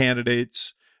crazy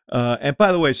candidates. And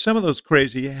by the way, some of those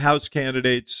crazy House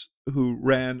candidates who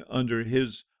ran under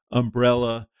his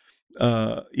umbrella,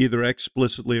 either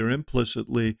explicitly or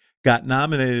implicitly, got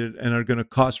nominated and are going to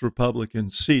cost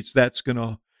Republicans seats. That's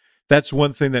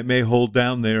one thing that may hold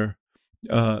down their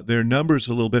numbers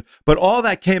a little bit. But all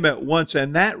that came at once,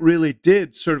 and that really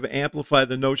did sort of amplify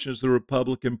the notions of the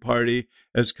Republican Party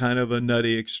as kind of a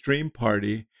nutty extreme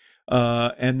party,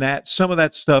 and that some of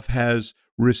that stuff has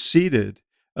receded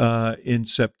in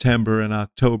September and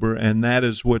October, and that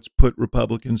is what's put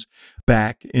Republicans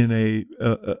back in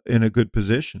a good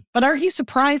position. But are you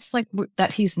surprised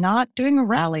that he's not doing a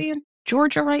rally in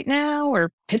Georgia right now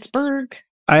or Pittsburgh?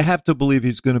 I have to believe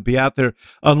he's going to be out there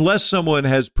unless someone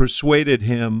has persuaded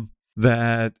him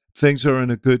that things are in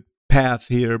a good path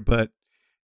here, but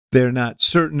they're not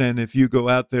certain. And if you go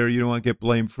out there, you don't want to get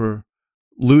blamed for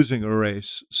losing a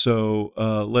race. So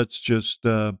let's just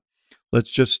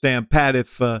stand pat.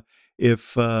 If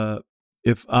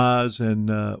Oz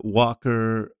and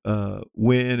Walker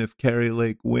win, if Kari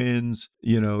Lake wins,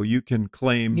 you can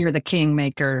claim you're the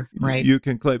kingmaker, right? You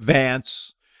can claim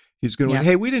Vance. He's going to win.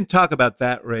 Hey, we didn't talk about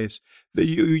that race.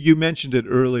 You mentioned it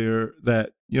earlier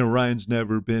that Ryan's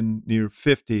never been near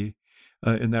 50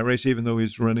 in that race, even though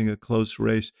he's running a close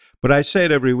race. But I say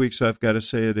it every week, so I've got to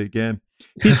say it again.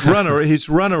 He's run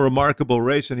a remarkable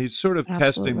race, and he's sort of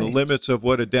testing the limits of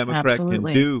what a Democrat can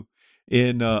do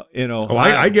in Ohio. Oh,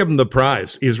 I give him the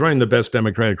prize. He's running the best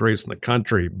Democratic race in the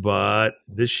country, but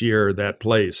this year that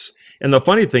place. And the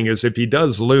funny thing is, if he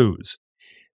does lose,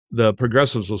 the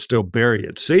progressives will still bury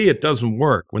it. See, it doesn't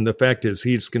work when the fact is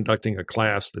he's conducting a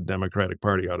class the Democratic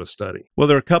Party ought to study. Well,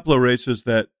 there are a couple of races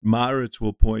that moderates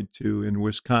will point to in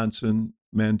Wisconsin,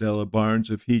 Mandela Barnes,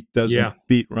 if he doesn't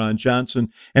beat Ron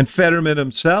Johnson, and Fetterman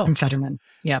himself.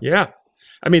 Yeah.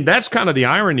 I mean, that's kind of the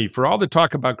irony. For all the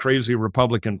talk about crazy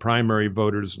Republican primary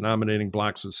voters nominating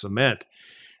blocks of cement,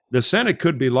 the Senate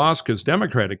could be lost because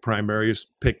Democratic primaries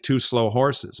pick two slow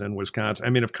horses in Wisconsin. I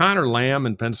mean, if Connor Lamb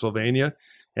in Pennsylvania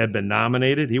had been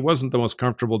nominated, he wasn't the most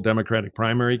comfortable Democratic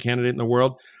primary candidate in the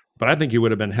world, but I think he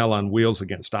would have been hell on wheels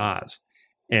against Oz.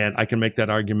 And I can make that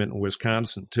argument in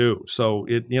Wisconsin, too. So,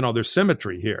 there's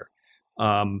symmetry here.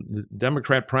 The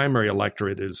Democrat primary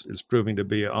electorate is proving to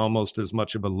be almost as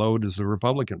much of a load as the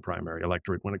Republican primary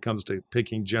electorate when it comes to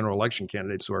picking general election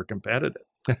candidates who are competitive.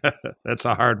 That's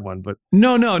a hard one, but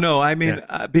no. I mean,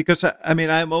 because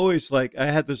I'm always like, I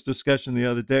had this discussion the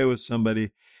other day with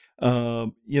somebody.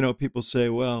 People say,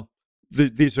 well,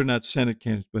 these are not Senate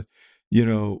candidates, but,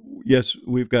 yes,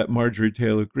 we've got Marjorie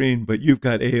Taylor Greene, but you've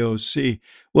got AOC.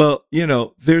 Well,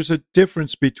 there's a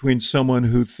difference between someone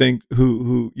who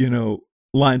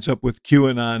lines up with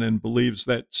QAnon and believes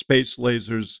that space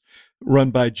lasers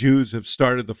run by Jews have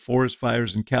started the forest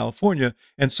fires in California,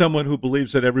 and someone who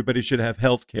believes that everybody should have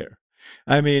health care.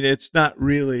 I mean, it's not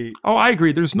really. Oh, I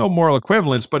agree. There's no moral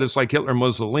equivalence, but it's like Hitler,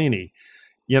 Mussolini.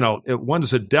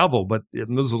 One's a devil, but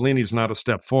Mussolini's not a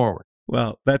step forward.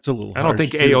 Well, that's a little. I don't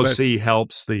think AOC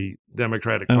helps the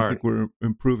Democratic Party. I think we're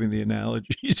improving the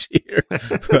analogies here.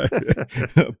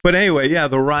 but anyway,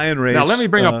 the Ryan race. Now let me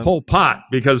bring up Pol Pot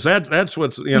because that's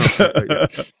what's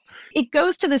It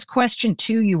goes to this question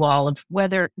to you all of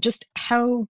whether just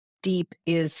how deep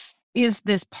is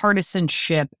this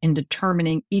partisanship in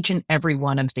determining each and every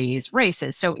one of these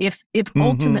races. So if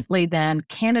ultimately then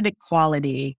candidate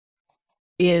quality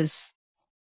is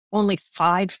only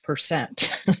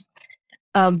 5%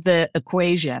 of the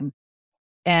equation,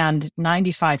 and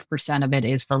 95% of it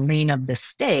is the lean of the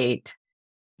state,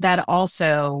 that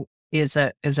also is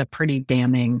a pretty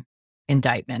damning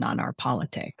indictment on our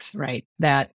politics, right?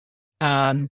 That,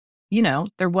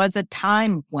 there was a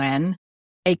time when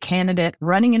a candidate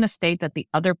running in a state that the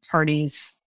other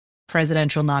party's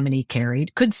presidential nominee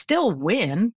carried could still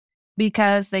win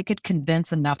because they could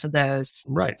convince enough of those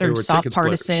sort of soft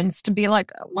partisans to be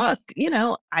like, look,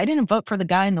 I didn't vote for the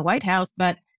guy in the White House,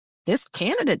 but this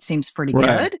candidate seems pretty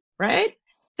good, right?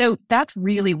 So that's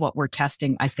really what we're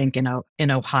testing, I think, in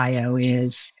Ohio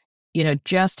is,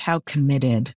 just how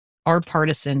committed are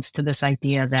partisans to this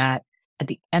idea that at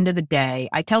the end of the day,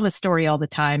 I tell this story all the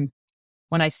time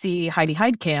when I see Heidi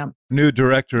Heitkamp, new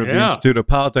director of the Institute of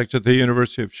Politics at the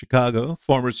University of Chicago,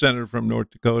 former senator from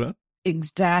North Dakota.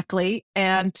 Exactly.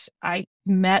 And I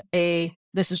met a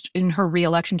this is in her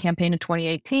re-election campaign in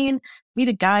 2018. We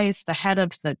the guy is the head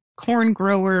of the corn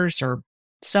growers or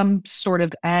some sort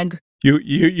of ag.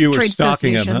 You were trade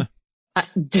stalking him,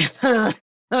 huh?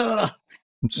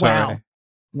 I'm sorry.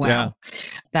 Wow. Yeah.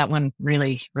 That one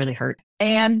really, really hurt.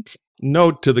 And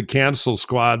Note to the cancel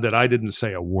squad that I didn't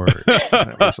say a word.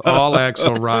 It was all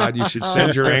Axelrod. You should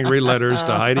send your angry letters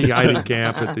to Heidi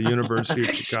Camp at the University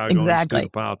of Chicago Institute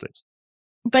of Politics.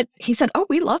 But he said,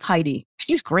 we love Heidi.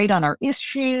 She's great on our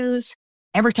issues.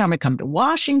 Every time we come to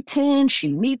Washington,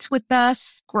 she meets with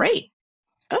us. Great.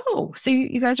 Oh, so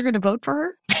you guys are going to vote for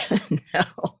her?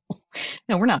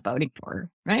 No, we're not voting for her,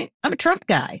 right? I'm a Trump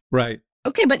guy. Right.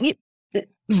 Okay, but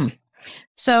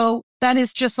so that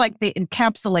is just like the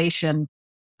encapsulation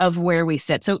of where we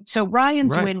sit. So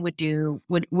Ryan's win would do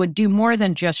more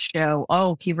than just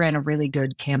show, he ran a really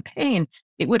good campaign.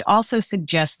 It would also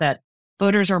suggest that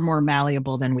voters are more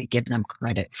malleable than we give them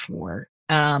credit for,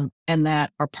 and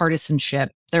that our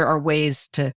partisanship, there are ways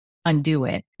to undo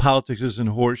it. Politics isn't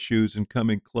horseshoes, and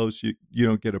coming close, you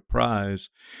don't get a prize.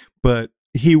 But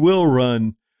he will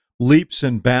run leaps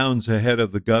and bounds ahead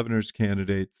of the governor's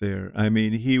candidate there. I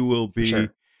mean, he will be, Sure.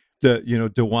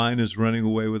 DeWine is running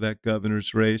away with that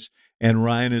governor's race, and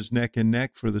Ryan is neck and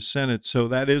neck for the Senate. So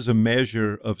that is a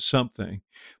measure of something.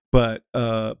 But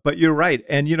you're right.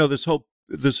 And,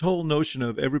 this whole notion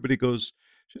of everybody goes,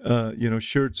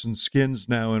 shirts and skins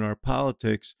now in our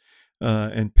politics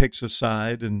and picks a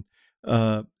side and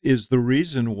is the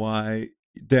reason why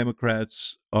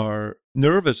Democrats are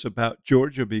nervous about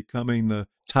Georgia becoming the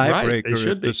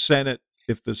tiebreaker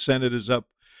if the Senate is up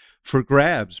for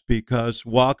grabs, because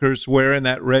Walker's wearing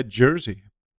that red jersey.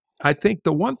 I think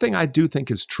the one thing I do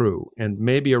think is true, and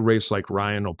maybe a race like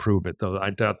Ryan will prove it, though I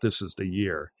doubt this is the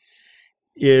year,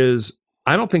 is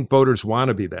I don't think voters want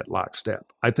to be that lockstep.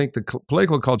 I think the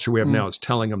political culture we have now is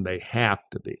telling them they have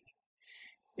to be.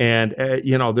 And,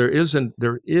 there is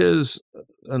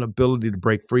an ability to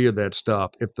break free of that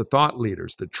stuff if the thought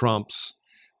leaders, the Trumps,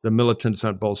 the militants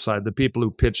on both sides, the people who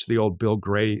pitch the old Bill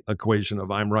Gray equation of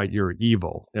I'm right, you're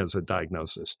evil as a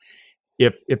diagnosis.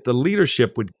 If the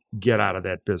leadership would get out of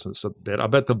that business, I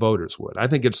bet the voters would. I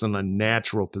think it's an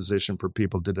unnatural position for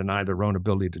people to deny their own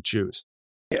ability to choose.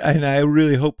 And I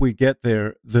really hope we get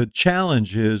there. The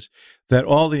challenge is that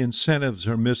all the incentives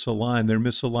are misaligned. They're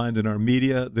misaligned in our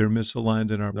media. They're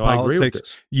misaligned in our politics. I agree with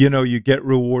this. You get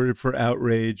rewarded for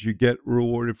outrage. You get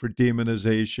rewarded for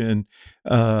demonization.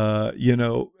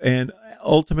 And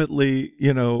ultimately,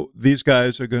 these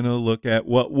guys are going to look at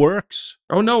what works.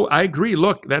 Oh, no, I agree.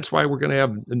 Look, that's why we're going to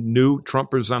have new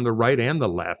Trumpers on the right and the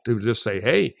left who just say,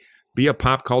 hey, be a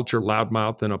pop culture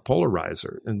loudmouth and a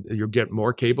polarizer, and you'll get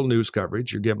more cable news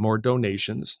coverage. You get more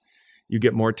donations. You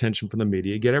get more attention from the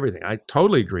media. You get everything. I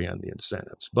totally agree on the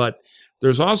incentives. But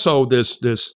there's also this.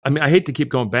 I mean, I hate to keep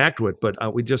going back to it,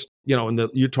 but we just, in the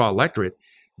Utah electorate,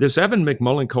 this Evan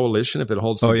McMullin coalition, if it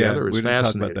holds together, is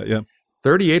fascinating. Talk about that,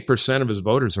 38% of his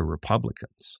voters are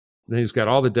Republicans. Then he's got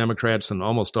all the Democrats and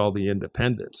almost all the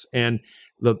independents. And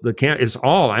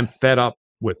I'm fed up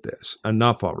with this.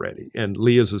 Enough already. And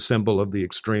Lee is a symbol of the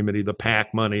extremity, the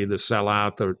PAC money, the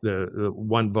sellout, the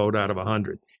one vote out of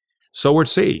 100. So we'll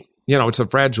see. It's a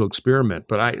fragile experiment.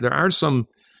 But there are some.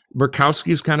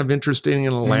 Murkowski's kind of interesting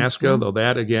in Alaska, though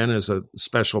that, again, is a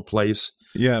special place.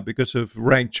 Yeah, because of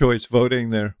ranked choice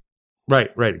voting there. Right,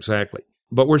 exactly.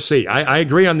 But we'll see. I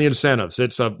agree on the incentives.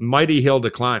 It's a mighty hill to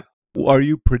climb. Are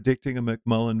you predicting a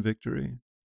McMullin victory?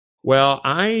 Well,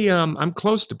 I'm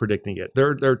close to predicting it.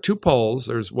 There are two polls.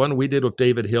 There's one we did with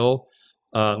David Hill,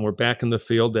 and we're back in the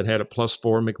field, that had a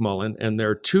 +4 McMullin, and there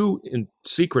are two in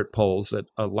secret polls that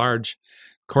a large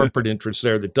corporate interest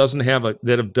there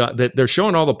that they're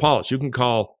showing all the polls. You can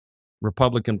call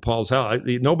Republican polls.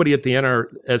 Nobody at the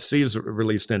NRSC has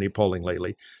released any polling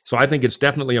lately, so I think it's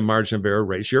definitely a margin of error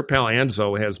race. Your pal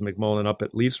Anzo has McMullin up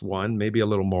at least one, maybe a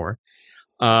little more.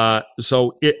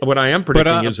 So what I am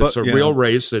predicting is it's a real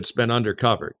race that's been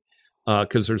undercovered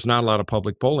because there's not a lot of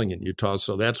public polling in Utah.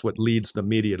 So that's what leads the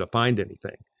media to find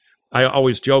anything. I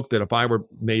always joke that if I were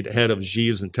made head of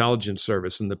Xi's intelligence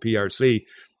service in the PRC,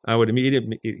 I would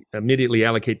immediately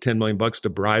allocate $10 million to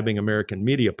bribing American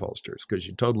media pollsters, because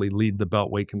you totally lead the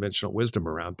Beltway conventional wisdom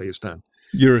around based on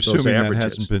You're assuming those that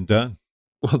hasn't been done.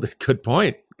 Well, good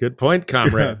point,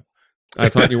 comrade. I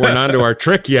thought you weren't onto our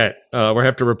trick yet. We'll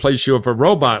have to replace you with a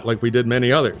robot like we did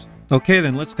many others. Okay,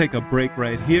 then let's take a break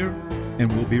right here,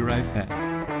 and we'll be right back.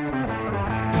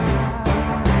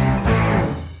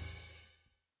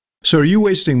 So are you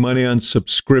wasting money on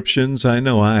subscriptions? I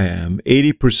know I am.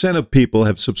 80% of people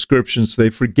have subscriptions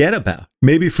they forget about.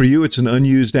 Maybe for you, it's an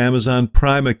unused Amazon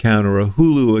Prime account or a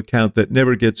Hulu account that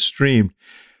never gets streamed.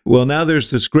 Well, now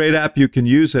there's this great app you can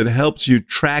use that helps you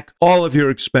track all of your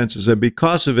expenses. And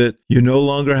because of it, you no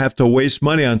longer have to waste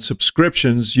money on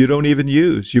subscriptions you don't even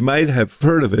use. You might have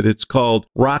heard of it. It's called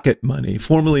Rocket Money,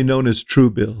 formerly known as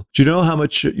Truebill. Do you know how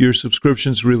much your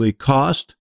subscriptions really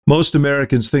cost? Most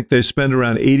Americans think they spend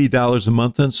around $80 a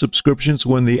month on subscriptions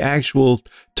when the actual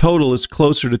total is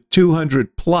closer to $200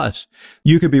 plus.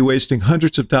 You could be wasting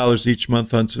hundreds of dollars each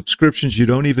month on subscriptions you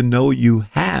don't even know you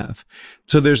have.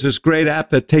 So there's this great app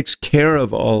that takes care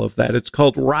of all of that. It's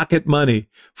called Rocket Money,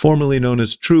 formerly known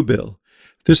as Truebill.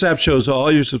 This app shows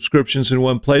all your subscriptions in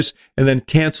one place and then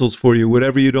cancels for you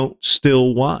whatever you don't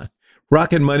still want.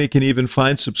 Rocket Money can even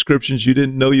find subscriptions you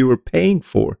didn't know you were paying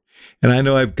for. And I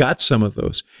know I've got some of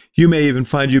those. You may even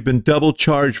find you've been double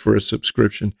charged for a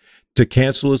subscription. To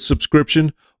cancel a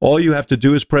subscription, all you have to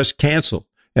do is press cancel,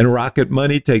 and Rocket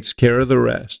Money takes care of the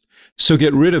rest. So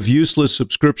get rid of useless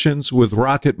subscriptions with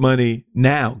Rocket Money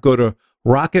now. Go to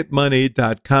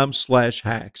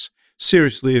rocketmoney.com/hacks.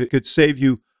 Seriously, it could save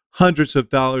you hundreds of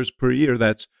dollars per year.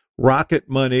 That's Rocket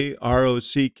Money,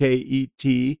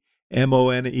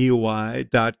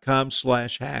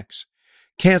 ROCKETMONEY.com/hacks.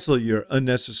 Cancel your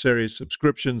unnecessary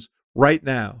subscriptions right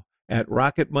now at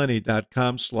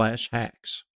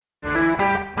rocketmoney.com/hacks.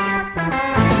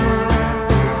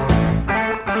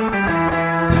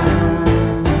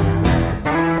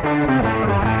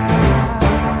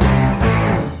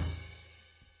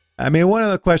 I mean, one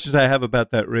of the questions I have about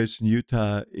that race in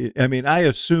Utah, I mean, I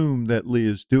assume that Lee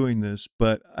is doing this,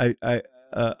 but I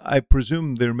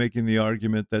presume they're making the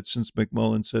argument that since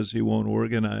McMullen says he won't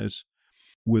organize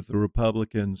with the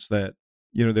Republicans, that,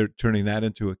 you know, they're turning that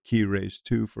into a key race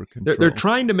too for control. They're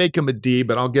trying to make him a D,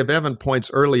 but I'll give Evan points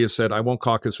early. He said, I won't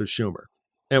caucus with Schumer.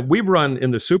 And we run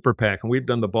in the super PAC, and we've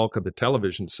done the bulk of the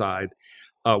television side.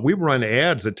 We run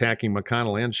ads attacking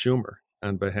McConnell and Schumer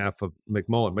on behalf of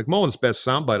McMullen. McMullen's best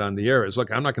soundbite on the air is,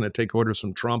 look, I'm not going to take orders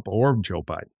from Trump or Joe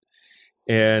Biden.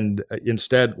 And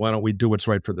instead, why don't we do what's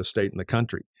right for the state and the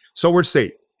country? So we're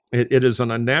safe. It is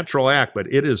an unnatural act,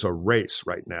 but it is a race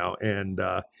right now. And,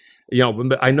 you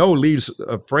know, I know Lee's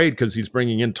afraid because he's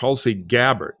bringing in Tulsi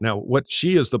Gabbard. Now, what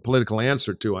she is the political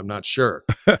answer to, I'm not sure.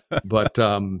 But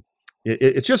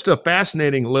it's just a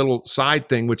fascinating little side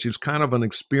thing, which is kind of an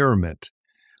experiment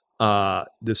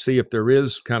to see if there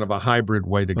is kind of a hybrid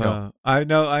way to go. I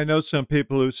know some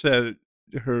people who said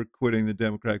her quitting the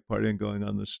Democratic Party and going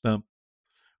on the stump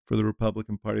for the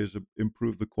Republican Party has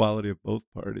improved the quality of both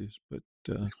parties. But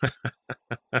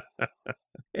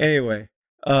anyway,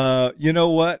 you know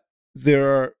what?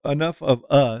 There are enough of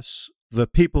us. The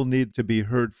people need to be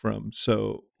heard from.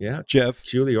 So, yeah, Jeff,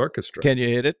 cue the orchestra. Can you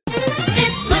hit it?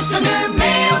 It's listener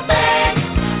mailbag.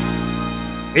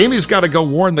 Amy's got to go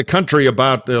warn the country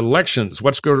about the elections.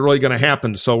 What's really going to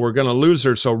happen? So we're going to lose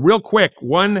her. So real quick,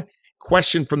 one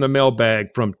question from the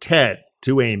mailbag from Ted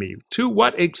to Amy. To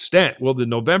what extent will the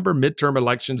November midterm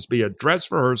elections be a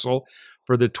dress rehearsal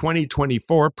for the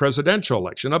 2024 presidential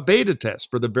election, a beta test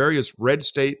for the various red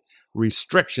state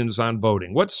restrictions on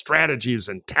voting? What strategies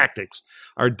and tactics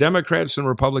are Democrats and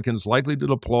Republicans likely to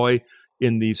deploy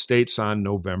in these states on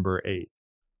November 8th?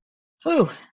 Ooh,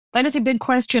 that is a big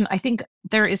question. I think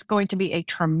there is going to be a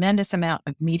tremendous amount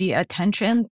of media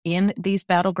attention in these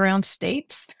battleground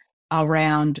states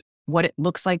around what it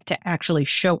looks like to actually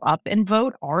show up and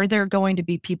vote. Are there going to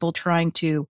be people trying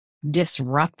to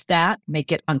disrupt that,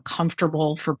 make it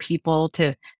uncomfortable for people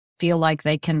to feel like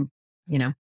they can, you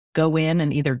know, go in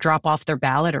and either drop off their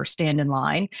ballot or stand in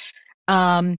line?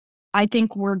 I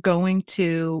think we're going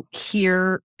to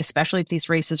hear, especially if these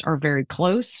races are very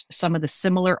close, some of the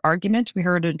similar arguments we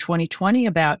heard in 2020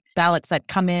 about ballots that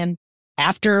come in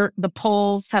after the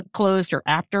polls have closed or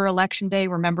after Election Day.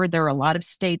 Remember, there are a lot of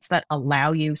states that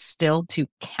allow you still to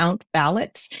count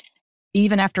ballots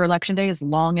even after Election Day, as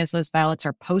long as those ballots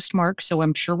are postmarked. So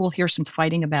I'm sure we'll hear some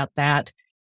fighting about that.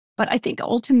 But I think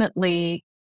ultimately,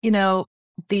 you know,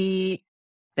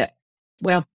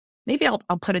 well, maybe I'll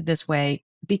put it this way.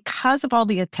 Because of all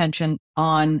the attention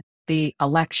on the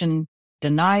election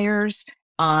deniers,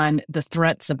 on the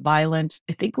threats of violence,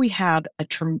 I think we have a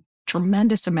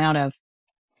tremendous amount of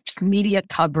media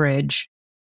coverage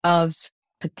of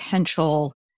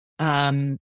potential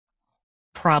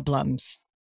problems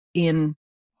in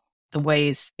the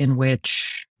ways in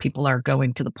which people are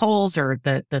going to the polls or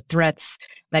the threats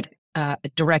that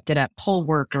directed at poll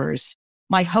workers.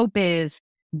 My hope is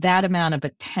that amount of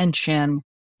attention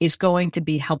is going to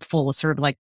be helpful, sort of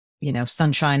like, you know,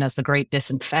 sunshine as the great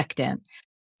disinfectant.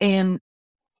 And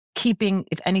keeping,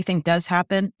 if anything does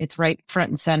happen, it's right front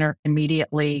and center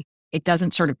immediately. It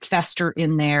doesn't sort of fester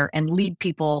in there and lead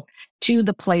people to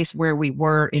the place where we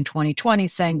were in 2020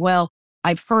 saying, well,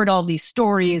 I've heard all these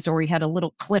stories, or we had a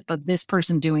little clip of this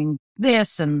person doing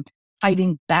this and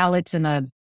hiding ballots in a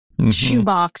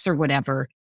shoebox or whatever.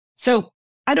 So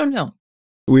I don't know.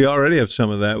 We already have some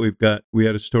of that. We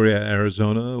had a story out of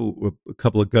Arizona, a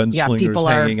couple of gunslingers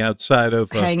hanging outside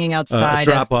a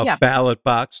drop-off ballot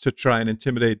box to try and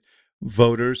intimidate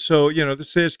voters. So,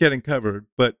 this is getting covered,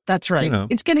 but that's right.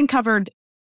 It's getting covered.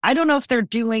 I don't know if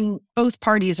both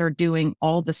parties are doing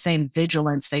all the same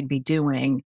vigilance they'd be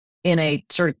doing in a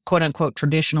sort of quote unquote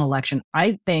traditional election.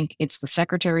 I think it's the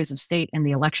secretaries of state and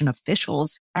the election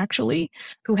officials actually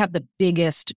who have the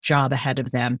biggest job ahead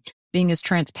of them, being as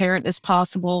transparent as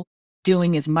possible,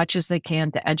 doing as much as they can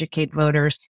to educate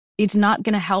voters. It's not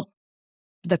going to help.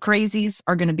 The crazies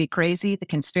are going to be crazy. The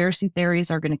conspiracy theories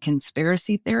are going to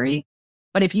conspiracy theory.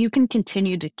 But if you can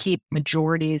continue to keep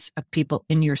majorities of people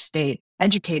in your state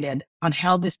educated on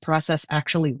how this process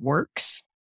actually works,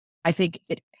 I think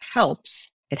it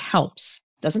helps. It helps.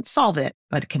 Doesn't solve it,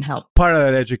 but it can help. Part of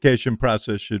that education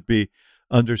process should be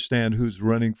understand who's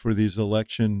running for these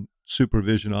election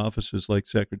supervision offices like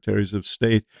secretaries of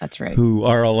state. That's right. Who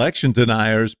are election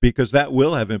deniers, because that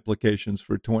will have implications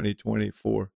for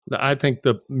 2024. I think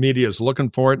the media is looking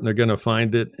for it, and they're going to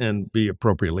find it and be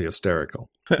appropriately hysterical.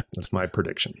 That's my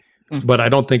prediction. But I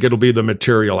don't think it'll be the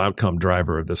material outcome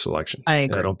driver of this election. I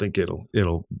agree. I don't think it'll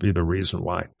be the reason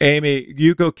why. Amy,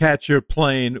 you go catch your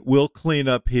plane. We'll clean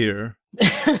up here.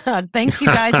 Thanks, you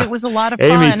guys. It was a lot of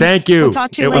fun. Amy, thank you. We'll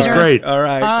talk to you later. It was great. All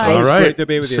right. Bye. All right. Great to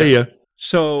be with you. See ya.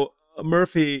 So,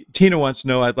 Murphy, Tina wants to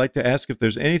know, I'd like to ask if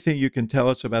there's anything you can tell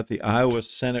us about the Iowa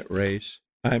Senate race.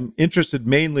 I'm interested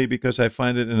mainly because I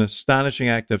find it an astonishing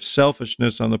act of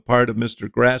selfishness on the part of Mr.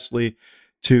 Grassley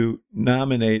to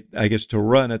nominate, I guess, to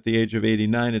run at the age of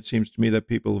 89. It seems to me that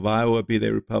people of Iowa, be they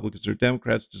Republicans or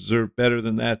Democrats, deserve better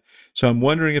than that. So I'm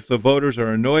wondering if the voters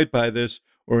are annoyed by this,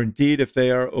 or indeed if they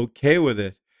are okay with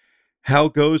it. How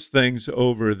goes things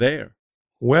over there?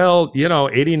 Well,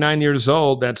 89 years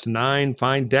old, that's 9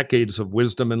 fine decades of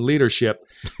wisdom and leadership.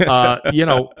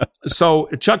 So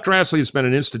Chuck Grassley has been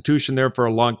an institution there for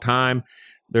a long time.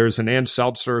 There's an Ann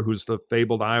Seltzer, who's the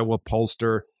fabled Iowa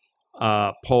pollster,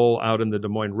 poll out in the Des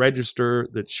Moines Register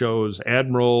that shows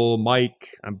Admiral Mike,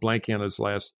 I'm blanking on his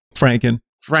last.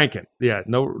 Franken, yeah,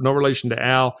 no relation to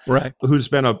Al, right? Who's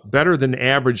been a better than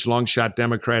average long shot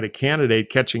Democratic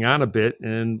candidate, catching on a bit,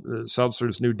 and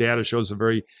Seltzer's new data shows a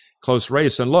very close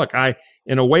race. And look,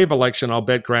 in a wave election, I'll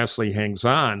bet Grassley hangs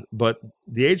on, but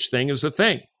the age thing is a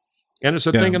thing, and it's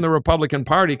a thing in the Republican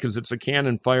Party because it's a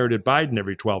cannon fired at Biden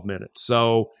every 12 minutes.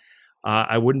 So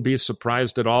I wouldn't be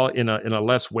surprised at all in a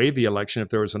less wavy election if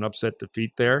there was an upset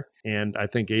defeat there. And I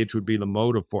think age would be the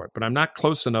motive for it. But I'm not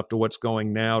close enough to what's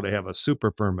going now to have a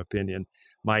super firm opinion.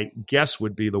 My guess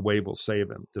would be the wave will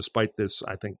save him, despite this,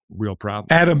 I think, real problem.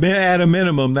 At a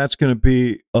minimum, that's going to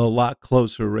be a lot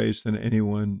closer race than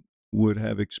anyone would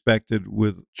have expected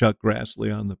with Chuck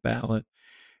Grassley on the ballot.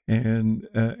 And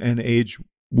age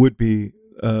would be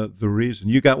the reason.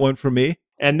 You got one for me?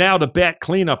 And now to bat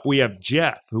cleanup, we have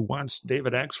Jeff, who wants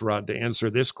David Axelrod to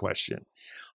answer this question.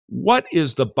 What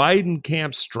is the Biden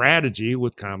camp's strategy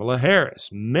with Kamala Harris?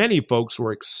 Many folks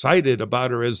were excited about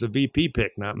her as the VP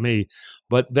pick, not me,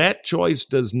 but that choice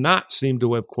does not seem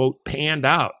to have, quote, panned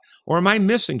out. Or am I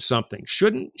missing something?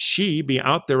 Shouldn't she be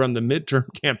out there on the midterm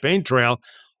campaign trail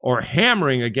or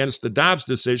hammering against the Dobbs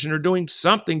decision or doing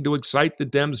something to excite the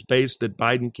Dems base that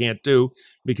Biden can't do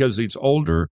because he's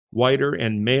older, whiter,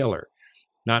 and maler?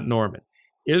 Not Norman.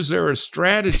 Is there a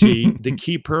strategy to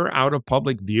keep her out of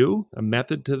public view? A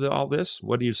method to all this?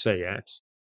 What do you say, Ax?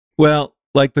 Well,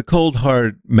 like the cold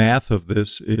hard math of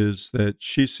this is that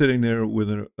she's sitting there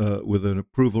with an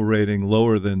approval rating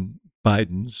lower than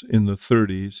Biden's in the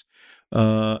 30s,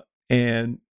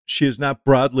 and she is not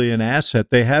broadly an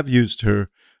asset. They have used her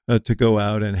to go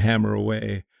out and hammer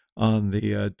away on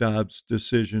the Dobbs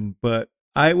decision, but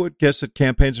I would guess that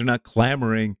campaigns are not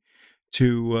clamoring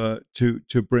to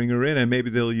bring her in, and maybe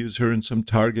they'll use her in some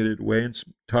targeted way in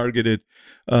some targeted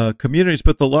communities.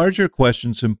 But the larger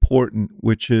question's important,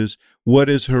 which is what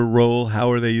is her role, how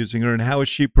are they using her, and how is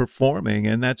she performing?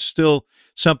 And that's still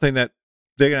something that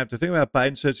they're going to have to think about.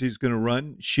 Biden says he's going to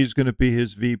run. She's going to be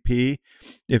his VP.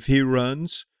 If he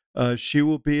runs, she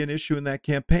will be an issue in that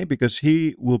campaign because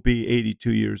he will be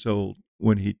 82 years old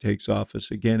when he takes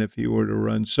office again, if he were to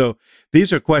run. So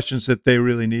these are questions that they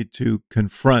really need to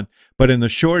confront. But in the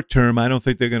short term, I don't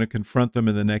think they're going to confront them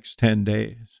in the next 10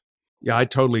 days. Yeah, I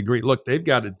totally agree. Look, they've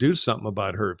got to do something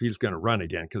about her if he's going to run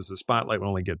again, because the spotlight will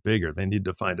only get bigger. They need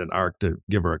to find an arc to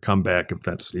give her a comeback if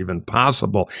that's even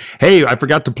possible. Hey, I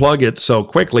forgot to plug it so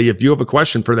quickly. If you have a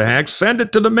question for the Hacks, send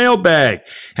it to the mailbag.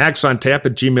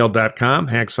 hacksontap@gmail.com,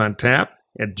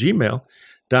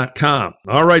 hacksontap@gmail.com.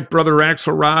 All right, Brother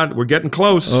Axelrod, we're getting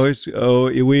close.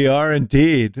 We are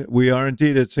indeed. We are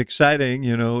indeed. It's exciting.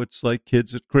 You know, it's like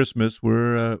kids at Christmas.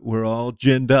 We're all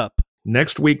ginned up.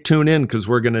 Next week, tune in because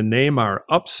we're going to name our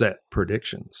upset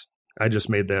predictions. I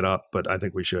just made that up, but I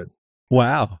think we should.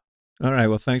 Wow. All right.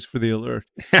 Well, thanks for the alert.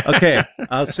 Okay.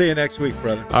 I'll see you next week,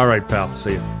 brother. All right, pal.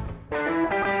 See you.